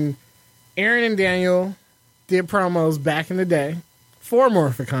 I mean, Aaron and Daniel did promos back in the day for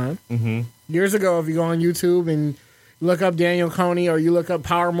Morphicon. Mm-hmm. Years ago, if you go on YouTube and look up Daniel Coney or you look up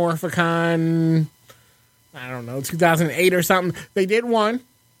Power Morphicon, I don't know, 2008 or something. They did one.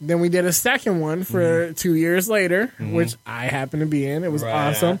 Then we did a second one for 2 years later, which I happen to be in. It was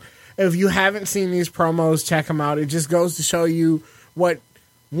awesome. If you haven't seen these promos, check them out. It just goes to show you what,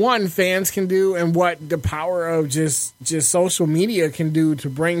 one, fans can do and what the power of just social media can do to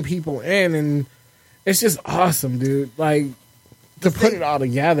bring people in. And it's just awesome, dude. Like, to put it all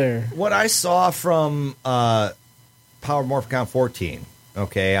together. What I saw from Power Morphicon 14,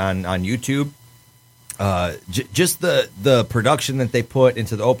 okay, on YouTube, just the production that they put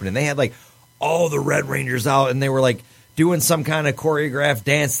into the opening. They had like all the Red Rangers out, and they were like doing some kind of choreographed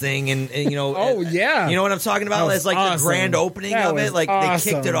dance thing, and you know, oh yeah, you know what I'm talking about? It's like awesome. The grand opening that of it. Like awesome.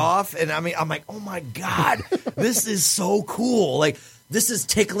 They kicked it off, and I mean, I'm like, oh my god, this is so cool! Like. This is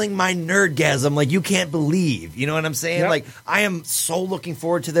tickling my nerdgasm like you can't believe. You know what I'm saying? Yep. Like, I am so looking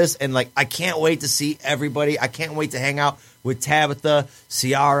forward to this, and, like, I can't wait to see everybody. I can't wait to hang out with Tabitha,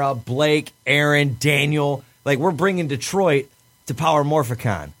 Ciara, Blake, Aaron, Daniel. Like, we're bringing Detroit to Power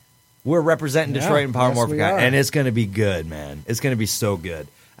Morphicon. We're representing Detroit in Power Morphicon, and it's going to be good, man. It's going to be so good.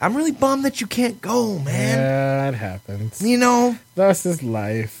 I'm really bummed that you can't go, man. Yeah, it happens. You know? Thus is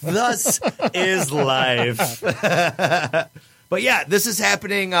life. Thus is life. But yeah, this is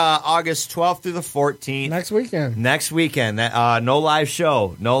happening August 12th through the 14th. Next weekend. No live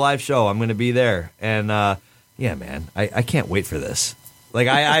show. No live show. I'm going to be there. And yeah, man, I can't wait for this. Like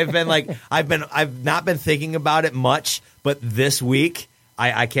I've not been thinking about it much, but this week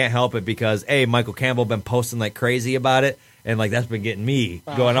I can't help it because Michael Campbell been posting like crazy about it, and like that's been getting me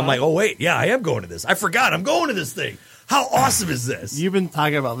going. I'm like, oh wait, yeah, I am going to this. I forgot I'm going to this thing. How awesome is this? You've been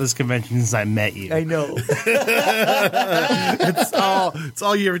talking about this convention since I met you. I know. It's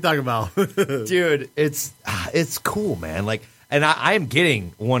all you ever talk about. Dude, it's cool, man. Like, and I am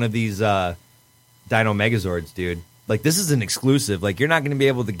getting one of these Dino Megazords, dude. Like, this is an exclusive. Like, you're not going to be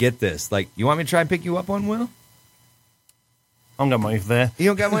able to get this. Like, you want me to try and pick you up one, Will? I don't got money for that. You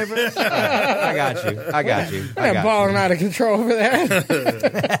don't got money for that? I got you. I'm balling out of control for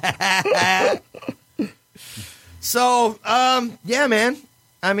that. So, yeah, man.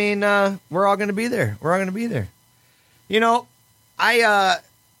 I mean, we're all going to be there. You know, I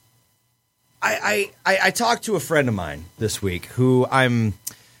talked to a friend of mine this week who I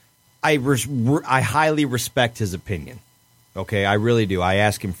highly respect his opinion. Okay, I really do. I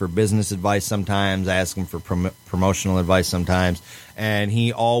ask him for business advice sometimes. I ask him for promotional advice sometimes, and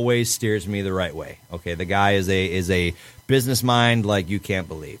he always steers me the right way. Okay, the guy is a business mind like you can't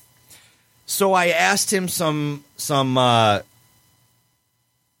believe. So I asked him for some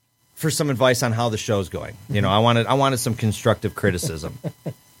advice on how the show's going. You know, I wanted some constructive criticism,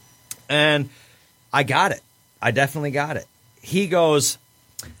 and I got it. I definitely got it. He goes,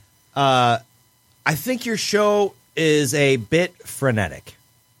 I think your show is a bit frenetic.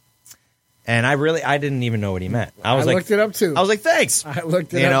 And I didn't even know what he meant. I looked it up too. I was like, thanks. I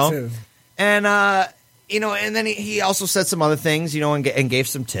looked it up too. And, you know, and then he also said some other things, you know, and gave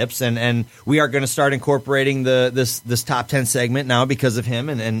some tips. And we are going to start incorporating this top 10 segment now because of him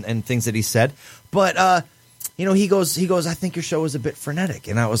and things that he said. But, you know, he goes, I think your show is a bit frenetic.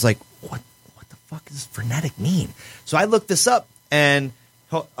 And I was like, what the fuck does frenetic mean? So I looked this up and,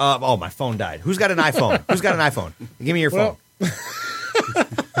 oh, my phone died. Who's got an iPhone? Give me your phone.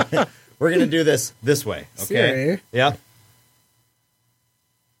 We're going to do this way. Okay. Siri. Yep.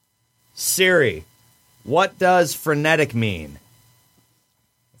 Siri. what does frenetic mean?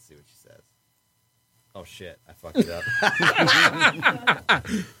 Let's see what she says. Oh, shit. I fucked it up.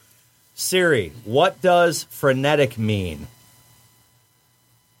 Siri, what does frenetic mean?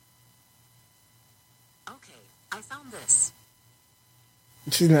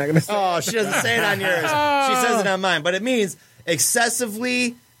 She's not going to say it. She doesn't say it on yours. She says it on mine. But it means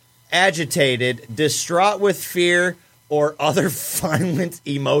excessively agitated, distraught with fear, or other violent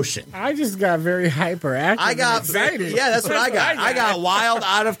emotion. I just got very hyperactive. I got excited. Yeah, that's what I got. I got wild,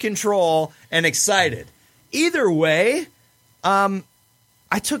 out of control, and excited. Either way, I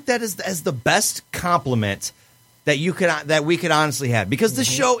took that as the best compliment that we could honestly have, because the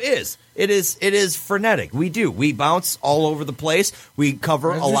show is frenetic. We bounce all over the place. We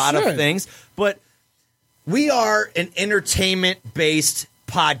cover a lot of things, but we are an entertainment based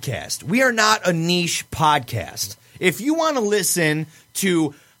podcast. We are not a niche podcast. If you want to listen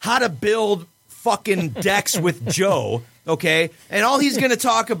to how to build fucking decks with Joe, okay, and all he's going to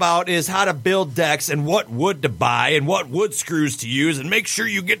talk about is how to build decks and what wood to buy and what wood screws to use and make sure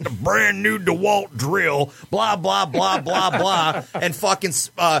you get the brand new DeWalt drill, blah, blah, blah, blah, blah, and fucking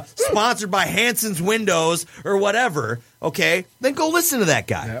sponsored by Hanson's Windows or whatever, okay, then go listen to that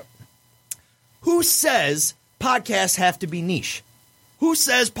guy. Yep. Who says podcasts have to be niche? Who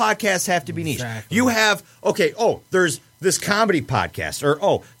says podcasts have to be niche? Exactly. You have, there's this comedy podcast,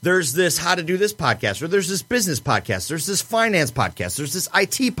 or there's this how to do this podcast, or there's this business podcast, there's this finance podcast, there's this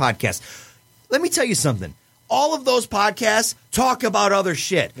IT podcast. Let me tell you something. All of those podcasts talk about other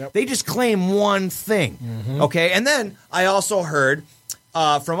shit. Yep. They just claim one thing, okay? And then I also heard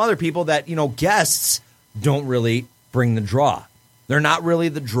from other people that, guests don't really bring the draw. They're not really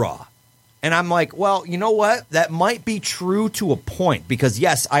the draw. And I'm like, well, you know what? That might be true to a point, because,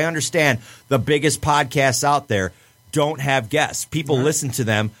 yes, I understand the biggest podcasts out there don't have guests. People listen to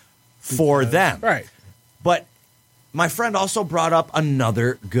them for them. Right. But my friend also brought up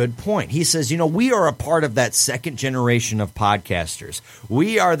another good point. He says, we are a part of that second generation of podcasters.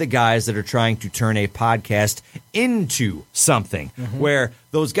 We are the guys that are trying to turn a podcast into something, where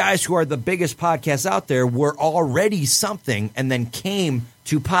those guys who are the biggest podcasts out there were already something and then came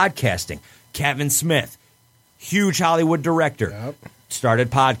to podcasting. Kevin Smith, huge Hollywood director, started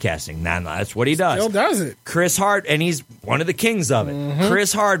podcasting. Now that's what he does. Still does it. Chris Hart, and he's one of the kings of it.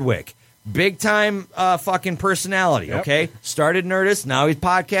 Chris Hardwick, big time fucking personality. Okay, started Nerdist, now he's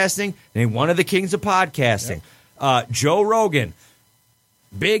podcasting, and he's one of the kings of podcasting. Joe Rogan,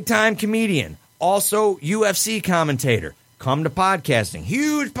 big time comedian, also UFC commentator. Come to podcasting.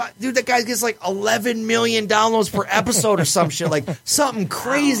 Huge. Dude, that guy gets like 11 million downloads per episode or some shit. Like something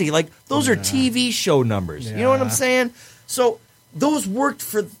crazy. Like those are TV show numbers. You know what I'm saying? So those worked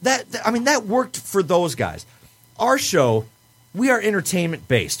for that. I mean, that worked for those guys. Our show, we are entertainment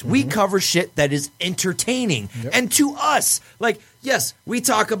based. We cover shit that is entertaining. And to us, like, yes, we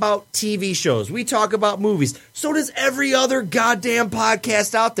talk about TV shows. We talk about movies. So does every other goddamn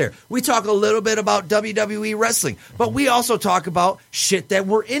podcast out there. We talk a little bit about WWE wrestling, but we also talk about shit that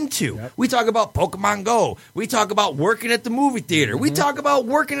we're into. We talk about Pokemon Go. We talk about working at the movie theater. We talk about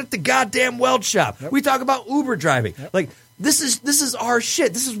working at the goddamn weld shop. We talk about Uber driving. Like, this is our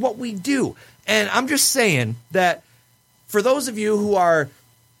shit. This is what we do. And I'm just saying that for those of you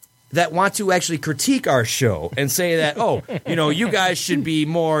that want to actually critique our show and say that, you guys should be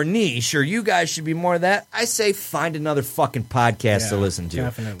more niche or you guys should be more that, I say find another fucking podcast to listen to.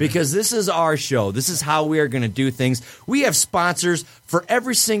 Definitely. Because this is our show. This is how we are going to do things. We have sponsors for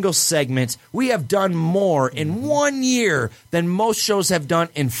every single segment. We have done more in 1 year than most shows have done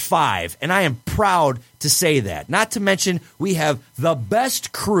in 5. And I am proud to say that. Not to mention, we have the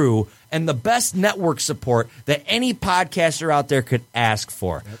best crew and the best network support that any podcaster out there could ask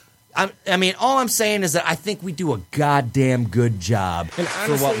for. I mean, all I'm saying is that I think we do a goddamn good job and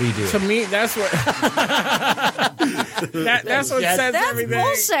honestly, for what we do. To me, that's what that's what says everything.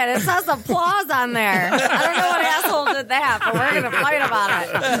 That's bullshit. It says applause on there. I don't know what asshole did that, but we're going to fight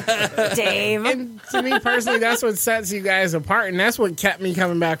about it. Dave. And to me personally, that's what sets you guys apart, and that's what kept me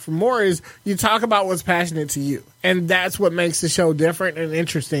coming back for more is you talk about what's passionate to you. And that's what makes the show different and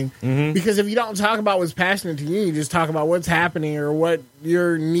interesting. Because if you don't talk about what's passionate to you, you just talk about what's happening or what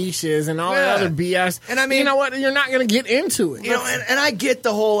your niche is and all that other BS. And I mean, you know what? You're not going to get into it. You know, and I get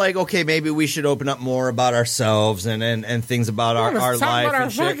the whole like, okay, maybe we should open up more about ourselves and things about our life about and our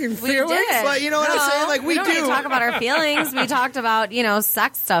shit. fucking feelings. We did. But you know what I'm saying? Like we don't do really talk about our feelings. We talked about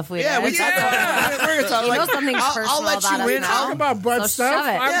sex stuff. We did. We're gonna talk. You know something's personal I'll let about you us in. now. Talk about butt stuff. Shove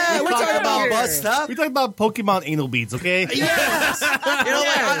it. Yeah, we're talking about butt stuff. We talk about Pokemon anal beads, okay? Yes.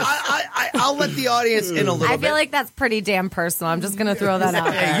 I'll let the audience in a little bit. I feel like that's pretty damn personal. I'm just going to throw that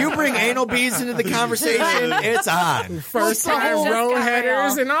out there. You bring anal beads into the conversation, it's on. First time road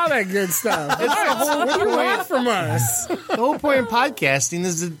headers and all that good stuff. What do you want from us? The whole point of podcasting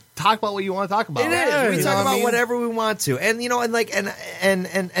is to talk about what you want to talk about. It is. We talk about whatever we want to, and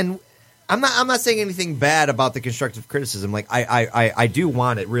I'm not saying anything bad about the constructive criticism. Like I do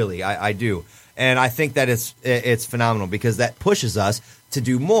want it, really. I do. And I think that it's phenomenal because that pushes us to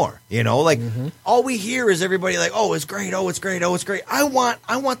do more. All we hear is everybody like, oh, it's great, oh, it's great, oh, it's great. I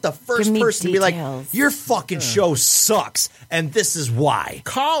want the first person to be like, your fucking show sucks, and this is why.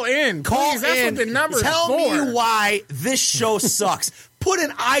 Call in. Please, that's what the number is for. Tell me why this show sucks. Put an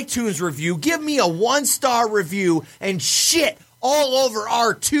iTunes review. Give me a 1-star review and shit all over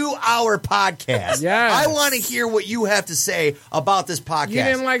our 2-hour podcast. Yes. I want to hear what you have to say about this podcast. You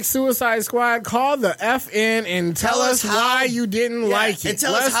didn't like Suicide Squad? Call the F in and tell us why you didn't like it. And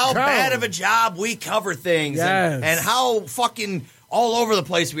tell us how bad of a job we cover things and how fucking all over the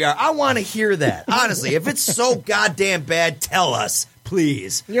place we are. I want to hear that. Honestly, if it's so goddamn bad, tell us.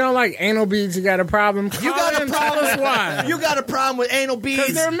 Please. You don't like anal beads, you got a problem? You got a problem. Tell us why. You got a problem with anal beads.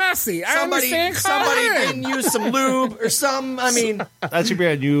 Because they're messy. I understand. Somebody didn't use some lube or some, I mean. That should be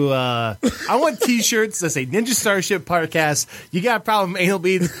a new, I want t-shirts that say Ninja Starship Podcast. You got a problem with anal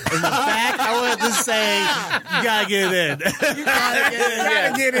beads. In the back, I want to say, you got to get it in. You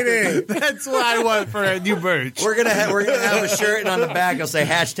gotta get it in. That's what I want for a new merch. We're gonna have a shirt, and on the back it'll say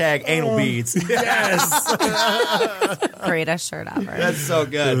hashtag anal beads. Yes. Greatest shirt ever. That's so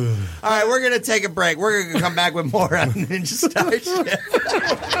good. All right, we're going to take a break. We're going to come back with more on Ninja Starship.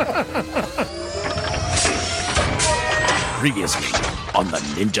 Previously on the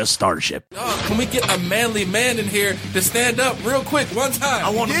Ninja Starship. Oh, can we get a manly man in here to stand up real quick one time?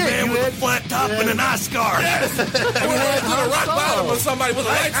 I want a man with a flat top and an eye scar. Yes. I want to put a rock bottom on somebody with a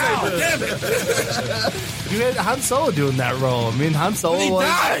lightsaber. Damn it. You had Han Solo doing that role. I mean, Han Solo he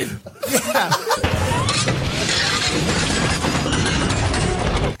died. Yeah.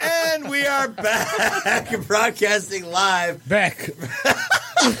 And we are back, broadcasting live. Back.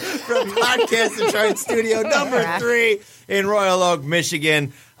 From Podcast Detroit Studio number 3 in Royal Oak,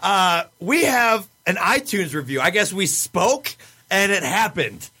 Michigan. We have an iTunes review. I guess we spoke, and it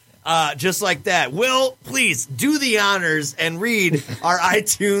happened. Just like that. Will, please do the honors and read our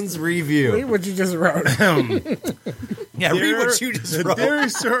iTunes review. Read what you just wrote. Read what you just wrote. Dear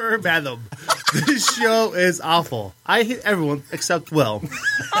Sir Madam, this show is awful. I hate everyone except Will.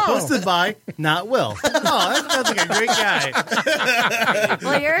 Hosted by not Will. Oh, that sounds like a great guy.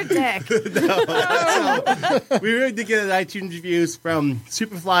 Well, you're a dick. No. We really did get an iTunes reviews from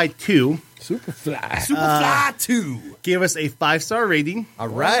Superfly2. Superfly 2 gave us a 5-star rating. All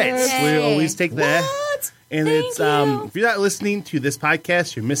right. We always take that. What? And it's if you're not listening to this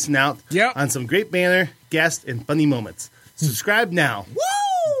podcast, you're missing out on some great banner, guests, and funny moments. Subscribe now. Woo!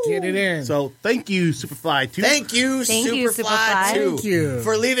 Get it in. So thank you, Superfly 2. Thank you, Superfly 2. Thank you.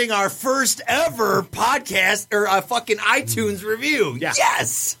 For leaving our first ever podcast or a fucking iTunes review. Yeah.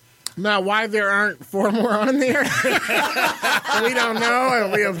 Yes. Now, why there aren't 4 more on there? We don't know,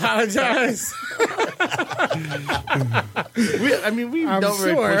 and we apologize. We don't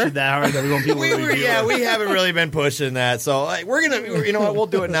really push it that hard that we want people to review it. We haven't really been pushing that. So we're going to, you know what, we'll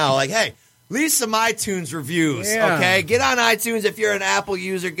do it now. Like, hey, leave some iTunes reviews, okay? Get on iTunes. If you're an Apple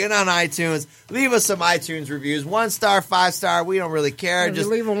user, get on iTunes. Leave us some iTunes reviews. 1-star, 5-star. We don't really care. Just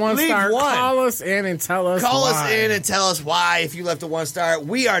leave a 1-star. Call us in and tell us Call why. us in and tell us why if you left a 1-star.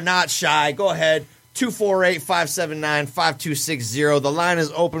 We are not shy. Go ahead. 248-579-5260. The line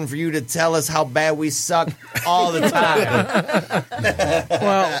is open for you to tell us how bad we suck all the time.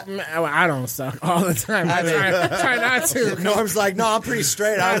 Well, I don't suck all the time. I try not to. Norm's like, no, I'm pretty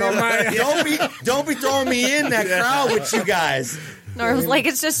straight. I don't know. Don't be throwing me in that crowd with you guys. Norm's like,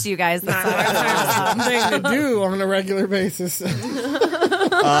 it's just you guys. I have something to do on a regular basis.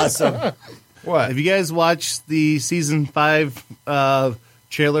 Awesome. What? Have you guys watched the season 5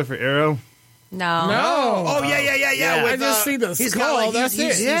 trailer for Arrow? No. Oh yeah. I just see the skull. That's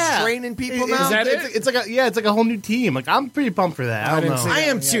it. He's training people now. Is that it? It's like a whole new team. Like, I'm pretty pumped for that. I don't know. I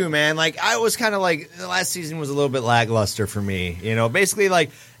am too, man. Like, I was kind of like, the last season was a little bit lackluster for me. You know, basically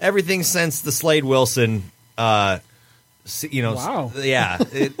like everything since the Slade Wilson. Wow. Yeah,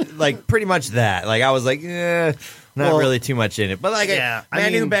 like pretty much that. Like, I was like, not really too much in it, but like,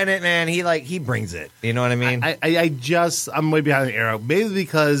 Manu Bennett, man, he brings it. You know what I mean? I'm way behind the Arrow, mainly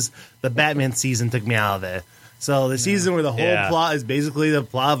because the Batman season took me out of it. So the season where the whole plot is basically the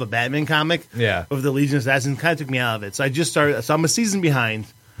plot of a Batman comic, of the Legion of Assassins, kind of took me out of it. So I just started. So I'm a season behind,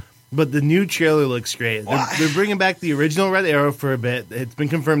 But the new trailer looks great. They're bringing back the original Red Arrow for a bit. It's been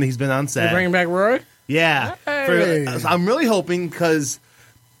confirmed that he's been on set. They're bringing back Roy? Yeah. Hey. I'm really hoping because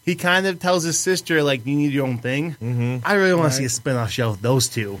he kind of tells his sister, like, you need your own thing. Mm-hmm. I really want to see a spin-off show with those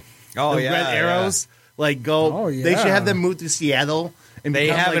two. Oh, the Red Arrows. Like, go. They should have them move to Seattle. And they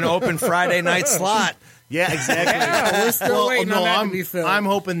have an open Friday night slot. Yeah, exactly. Yeah, we're still waiting on that to be filled. I'm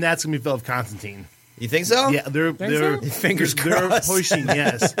hoping that's going to be filled with Constantine. You think so? Yeah, they're fingers they're crossed. pushing.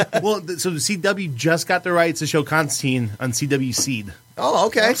 Yes. Well, so the CW just got the rights to show Constantine on CW Seed. Oh,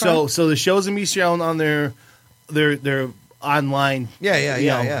 okay. So the show's gonna be shown on their online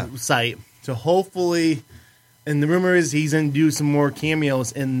site. So hopefully, and the rumor is he's gonna do some more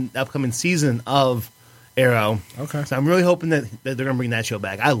cameos in the upcoming season of Arrow. Okay. So I'm really hoping that they're gonna bring that show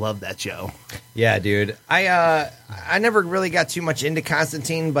back. I love that show. Yeah, dude. I never really got too much into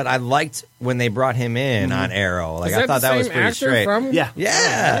Constantine, but I liked when they brought him in on Arrow. Like I thought that was pretty straight.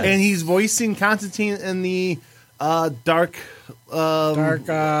 Yeah. And he's voicing Constantine in the Dark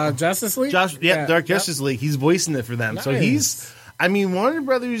Justice League. Dark Justice League. He's voicing it for them. Nice. So Warner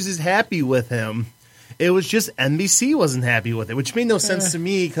Brothers is happy with him. It was just NBC wasn't happy with it, which made no sense to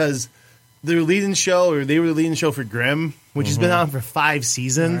me because they were the leading show for Grimm, which has been on for 5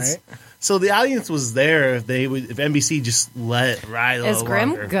 seasons. Right. So the audience was there if NBC just let it ride a Is little Grimm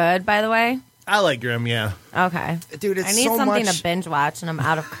longer. good, by the way? I like Grimm, yeah. Okay. Dude, it's I need so something much- to binge watch, and I'm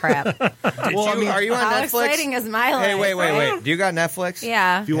out of crap. Are you on How Netflix? exciting is my life? Hey, wait. Do you got Netflix?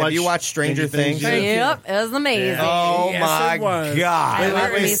 Yeah. Have you watched Stranger Things? Yep, it was amazing. Oh Yes, my it was. god!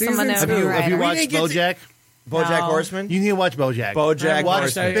 Wait, someone season new two. Have you watched didn't get to- BoJack? BoJack No. Horseman. You need to watch BoJack. BoJack Watch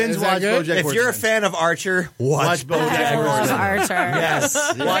Horseman. binge Is that watch good? BoJack If you're a Horseman. fan of Archer, watch BoJack I love Horseman. Archer. Yes.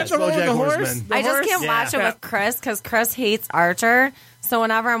 Watch the one with BoJack the horse? Horseman. I just can't watch it with Chris because Chris hates Archer. So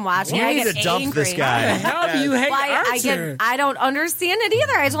whenever I'm watching it, I You get need to dump angry. this guy. How do you hate Archer? I don't understand it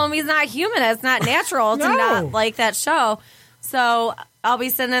either. I told him he's not human. It's not natural to No. not like that show. So I'll be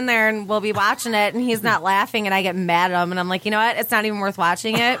sitting in there and we'll be watching it, and he's not laughing, and I get mad at him, and I'm like, you know what? It's not even worth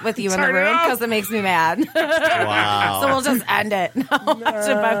watching it with you in the Turn it room off. because it makes me mad. Wow. So we'll just end it. I'll watch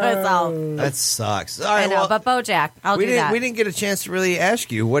it by myself. That sucks. All I right, know, well, but BoJack, I'll we do that. didn't get a chance to really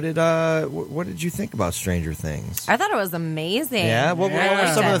ask you what did you think about Stranger Things? I thought it was amazing. Yeah, what were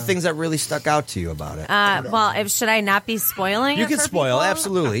I some of liked the things that really stuck out to you about it? Well, should I not be spoiling You it can for spoil, people?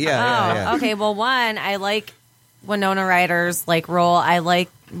 absolutely. Yeah. Okay, well, one, I like Winona Ryder's role. I like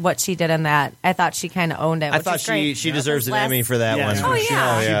what she did in that. I thought she kind of owned it. I which thought is great. she deserves an Last- Emmy for that one. Oh,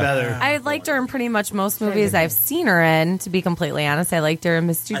 yeah. She better. I liked her in pretty much most movies I've seen her in, to be completely honest. I liked her in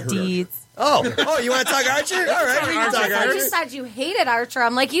Mr. Deeds. Oh, you want to talk Archer? All right, we can talk You Archer. said you hated Archer.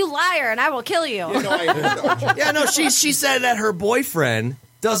 I'm like, you liar, and I will kill you. Yeah, no, she said that her boyfriend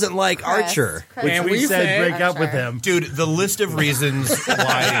doesn't like Archer. Which we said break up with Archer. him. Dude, the list of reasons why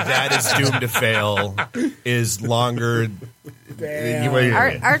that is doomed to fail is longer.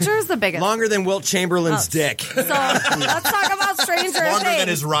 Archer is the biggest. Longer than Wilt Chamberlain's dick. So let's talk about Stranger Longer Things. than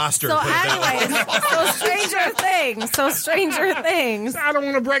his roster. So put it that way. anyways, Stranger Things. I don't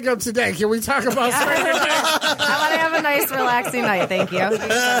want to break up today. Can we talk about Stranger Things? I want to have a nice, relaxing night. Thank you.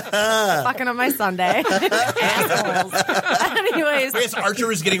 Fucking up my Sunday. Assholes. Anyways, Yes,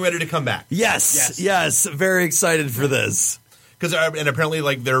 Archer is getting ready to come back. Yes. Very excited for this. Because and apparently,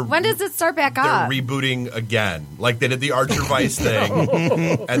 they're when does it start back they're up? rebooting again. Like they did the Archer Vice thing,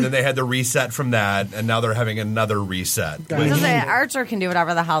 and then they had the reset from that, and now they're having another reset. Because Archer can do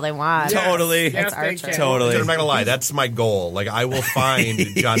whatever the hell they want. Totally. It's Yes, they Archer. can. Totally. I'm not gonna lie, that's my goal. Like I will find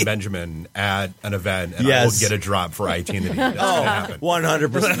John Benjamin at an event, and I will Yes. get a drop for IT and That's gonna happen.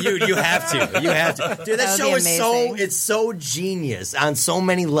 100%. You have to. You have to. Dude, that That would show be is amazing. so genius on so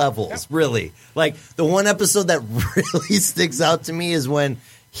many levels, really. Like, the one episode that really sticks out to me is when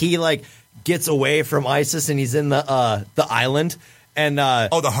he, gets away from ISIS and he's in the island. And,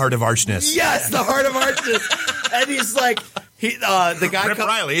 the Heart of Archness. yes, the Heart of Archness. And he's like, the guy Rip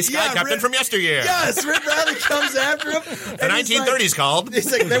Riley, Sky Captain from yesteryear. Yes, Rip Riley comes after him. The 1930s called.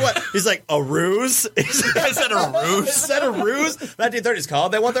 He's like, they what? He's like, a ruse? Is that a ruse? Is that a ruse? 1930s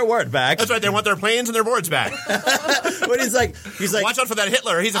called. They want their word back. That's right. They want their planes and their boards back. But he's like, watch out for that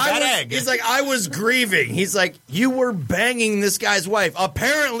Hitler. He's a fat egg. He's like, I was grieving. He's like, you were banging this guy's wife.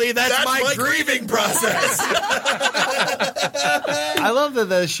 Apparently, that's my grieving process. I love that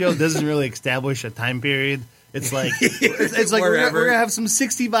the show doesn't really establish a time period. It's like we're gonna have some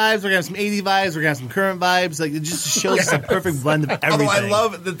 60 vibes, we're gonna have some 80 vibes, we're gonna have some current vibes. Like it just shows the perfect blend of everything. Although I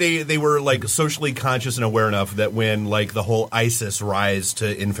love that they were socially conscious and aware enough that when the whole ISIS rise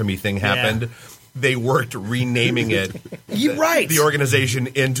to infamy thing happened, they worked renaming it. You're right. The organization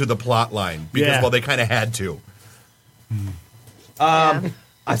into the plot line because they kind of had to.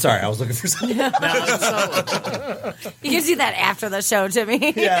 I'm sorry, I was looking for something. You can do that after the show,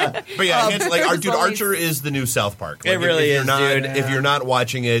 Jimmy. Yeah. But yeah, Archer is the new South Park. It really is, dude. If you're not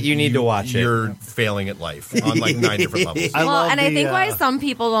watching it, you need to watch it. You're failing at life on like 9 different levels. I think why some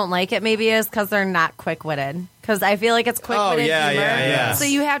people don't like it maybe is because they're not quick-witted. Because I feel like it's quick-witted humor. Yeah. So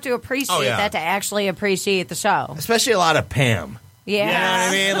you have to appreciate that to actually appreciate the show. Especially a lot of Pam. Yeah. You know what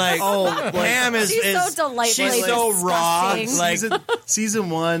I mean? Like, Pam is so delightful. She's so raw. Like season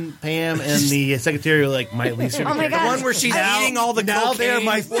 1, Pam and the secretary were like my least favorite. Oh my God. The one where she's eating all the now cocaine. they're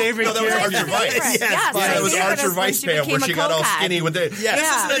my favorite. No, that was Archer Vice. Yes. That was Archer Vice Pam, where she got all skinny with the.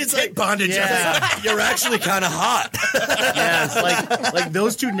 This is a tight bondage. You're actually kind of hot. Yes, like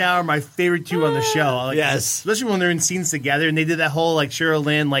those two now are my favorite two on the show. Like, especially when they're in scenes together, and they did that whole like Cheryl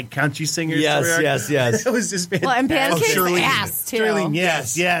Lynn like country singer. Yes. It was just fantastic. Well, and Pancake's ass too. Shirley,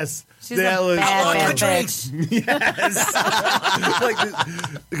 yes. She's that a bad bitch. Yes.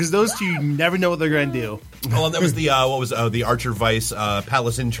 Because those two, you never know what they're going to do. Oh, and that was the the Archer Vice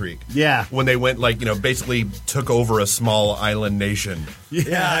Palace Intrigue. Yeah, when they went basically took over a small island nation.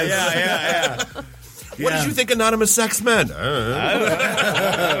 Yeah. What did you think Anonymous Sex meant?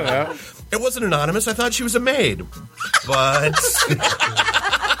 It wasn't anonymous. I thought she was a maid, but.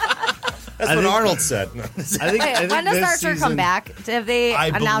 That's what Arnold said. I think when does Archer come back? Have they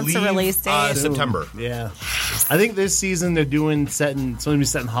announced a release date? September. Yeah. I think this season they're doing it's going to be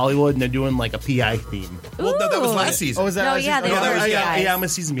set in Hollywood, and they're doing like a PI theme. Well, no, that was last season. Oh, was that last season? I'm a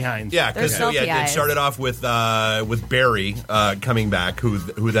season behind. Yeah, because it started off with Barry coming back, who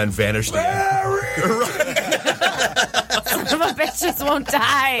then vanished. Barry! Son of a bitch just won't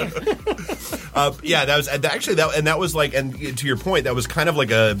die. That was actually that was like, and to your point, that was kind of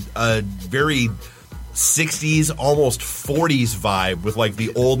like a very 60s, almost 40s vibe with like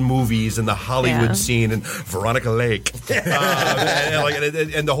the old movies and the Hollywood scene and Veronica Lake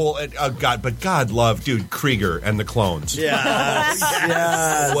and the whole God love, dude, Krieger and the clones. Yes.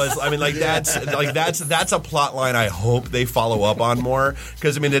 Was that's a plot line I hope they follow up on more,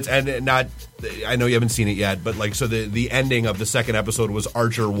 because I mean I know you haven't seen it yet, but like, so the ending of the second episode was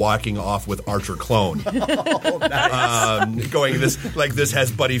Archer walking off with Archer clone. Oh, nice. Going this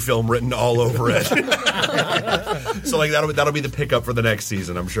has buddy film written all over it. So like that'll be the pickup for the next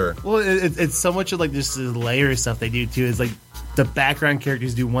season, I'm sure. Well, it's so much of like just the layer stuff they do too. Is like the background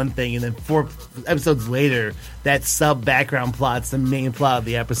characters do one thing, and then 4 episodes later, that sub background plot's the main plot of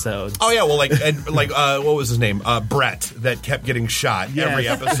the episode. Oh yeah, well what was his name? Brett, that kept getting shot every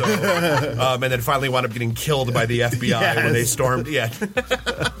episode, and then finally wound up getting killed by the FBI when they stormed. Yeah.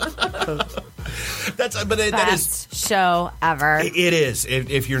 That is show ever. It is.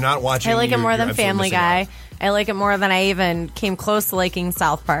 If you're not watching, I like it more than Family Guy. I like it more than I even came close to liking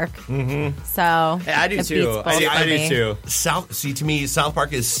South Park. Mm-hmm. So hey, I do too. I do too. To me, South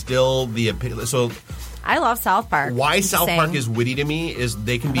Park is still the so. I love South Park. Why South Park is witty to me is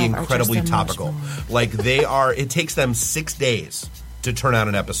they can be incredibly topical. Like they are. It takes them 6 days to turn out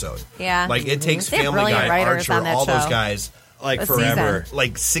an episode. Yeah, like it takes Family Guy, Archer, all those guys. Like forever.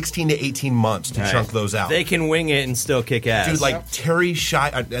 Like 16 to 18 months to chunk those out. They can wing it and still kick ass. Dude, like Terry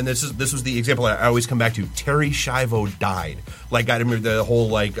Schiavo, and this was the example I always come back to. Terry Schiavo died. Like, I remember the whole,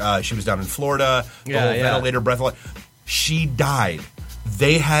 she was down in Florida, the whole ventilator breath. She died.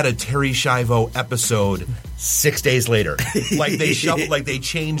 They had a Terry Schiavo episode 6 days later. Like, they they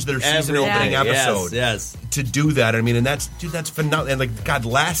changed their season opening episode to do that. I mean, and that's phenomenal. And, like, God,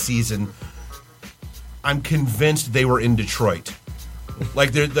 last season, I'm convinced they were in Detroit.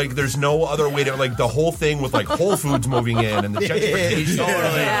 There's no other way to, like, the whole thing with, like, Whole Foods moving in and the gentrification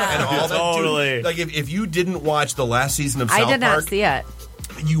and all that. Dude, like, if you didn't watch the last season of South Park, I did not see it.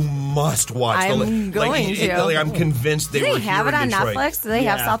 You must watch. I'm going to. I'm convinced they were here in Detroit. Do they have it on Netflix? Do they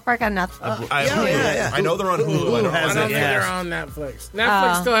have South Park on Netflix? I know they're on Hulu. I don't think they're on Netflix.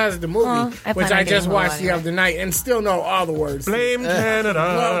 Netflix still has the movie, which I just watched the other night and still know all the words. Blame Canada.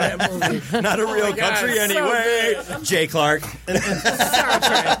 Love that movie. Not a real country anyway. Jay Clark.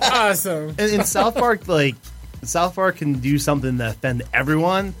 Soundtrack. Awesome. And South Park, South Park can do something to offend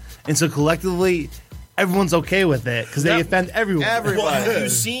everyone, and so collectively, everyone's okay with it because they offend everyone. Well, have you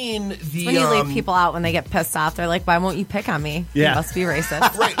seen the? When you leave people out when they get pissed off, they're like, "Why won't you pick on me? Yeah. You must be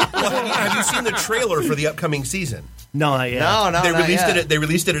racist." Right. Well, have you seen the trailer for the upcoming season? No, not yet. No, They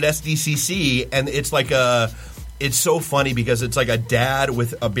released it at SDCC, and it's like it's so funny because it's like a dad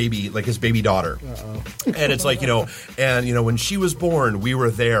with a baby, like his baby daughter. And it's like, when she was born, we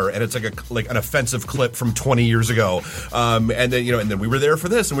were there, and it's like an offensive clip from 20 years ago. And then we were there for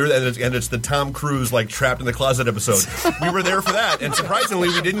this, and it's the Tom Cruise like trapped in the closet episode. We were there for that, and surprisingly,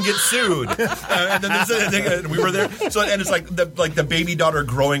 we didn't get sued. And then we were there. So and it's like the baby daughter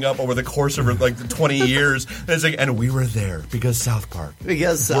growing up over the course of like the 20 years, and it's like, and we were there because South Park.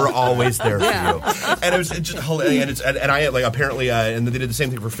 We're always there for you. And it was just hilarious. And I like apparently, and they did the same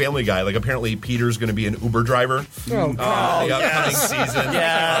thing for Family Guy. Like apparently, Peter's going to be an Uber driver. The upcoming season.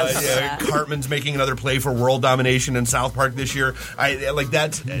 Yes. Cartman's making another play for world domination in South Park this year.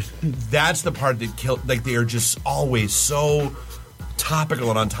 That's the part that killed. Like they are just always so topical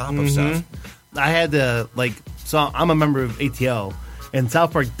and on top of stuff. I had to so I'm a member of ATL, and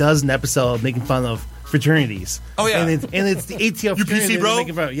South Park does an episode making fun of fraternities. Oh yeah, and it's the ATL UPC bro.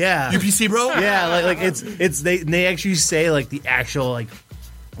 Making fun of, yeah, UPC bro. Yeah, they actually say like the actual it's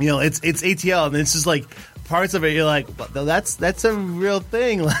ATL, and it's just like parts of it. You're like, well, that's a real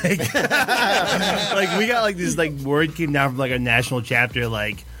thing. Like we got like this word came down from like a national chapter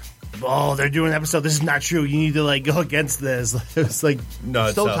like. Oh, they're doing an episode. This is not true. You need to go against this. It's like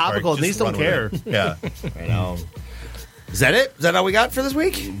so topical, and they just don't care. Yeah, I know. Is that it? Is that all we got for this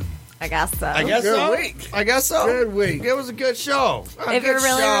week? I guess so. Good week. It was a good show. If you're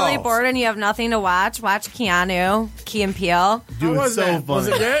really bored and you have nothing to watch Keanu, Key and Peele. Dude, it's so funny. Was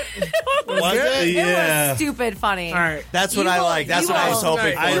it good? Was it? It was stupid funny. All right. That's what I like. That's what I was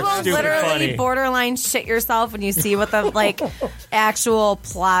hoping for. You will Stupid literally funny. borderline shit yourself when you see what the actual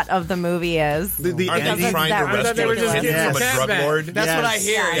plot of the movie is. Aren't they trying to rescue him from a drug lord? That's what I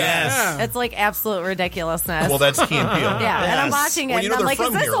hear. Yes. It's like absolute ridiculousness. Well, that's Key and Peele. Yeah, and I'm watching it, and I'm like,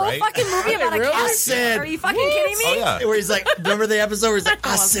 is this whole fucking movie about a cat? Are you fucking kidding me? Oh, yeah. Where he's like, remember the episode where he's like,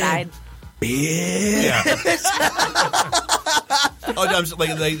 I said, bitch. Yeah.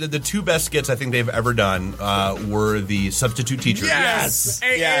 The two best skits I think they've ever done were the substitute teacher. Yes.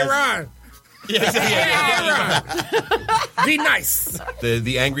 Hey, Ron. Be nice.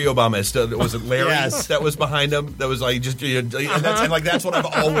 The angry Obama was it Larry that was behind him? That was like just and that's what I've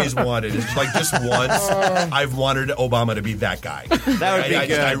always wanted. It's like just once I've wanted Obama to be that guy. That would be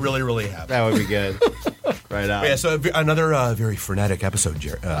good. I really, really have. That would be good. Right on. Yeah. So another very frenetic episode,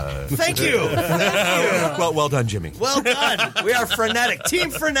 Thank you. Well done, Jimmy. Well done. We are frenetic. Team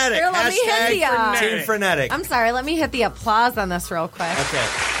frenetic. Here, let me hit the Team frenetic. I'm sorry. Let me hit the applause on this real quick. Okay.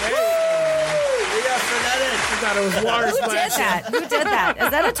 I thought it was water splashing. Who did that?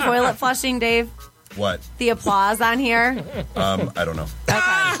 Is that a toilet flushing, Dave? What? The applause on here? I don't know. Okay.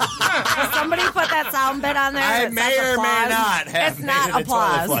 Somebody put that sound bit on there. I may or may not have. It's not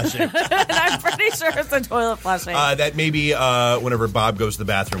applause. And I'm pretty sure it's a toilet flushing. That may be whenever Bob goes to the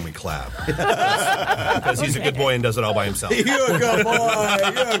bathroom, we clap. Because he's a good boy and does it all by himself. You're a good boy.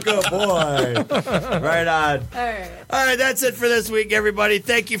 You're a good boy. Right on. All right, that's it for this week, everybody.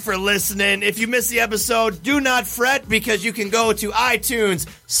 Thank you for listening. If you missed the episode, do not fret because you can go to iTunes,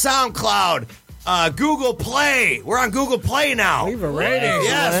 SoundCloud, Google Play. We're on Google Play now. Leave a rating.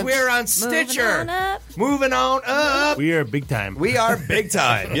 Yes, we're on Stitcher. Moving on up. We are big time. We are big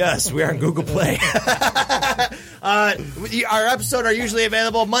time. Yes, we are on Google Play. Our episodes are usually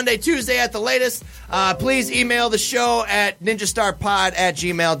available Monday, Tuesday at the latest. Please email the show at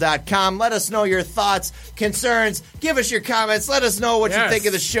ninjastarpod@gmail.com. Let us know your thoughts, concerns. Give us your comments. Let us know what you think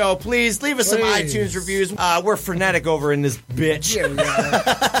of the show. Please leave us some iTunes reviews. We're frenetic over in this bitch. Yeah, we are.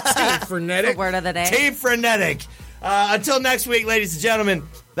 Team frenetic. The word of the day. Team frenetic. Until next week, ladies and gentlemen,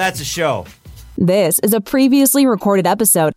 that's a show. This is a previously recorded episode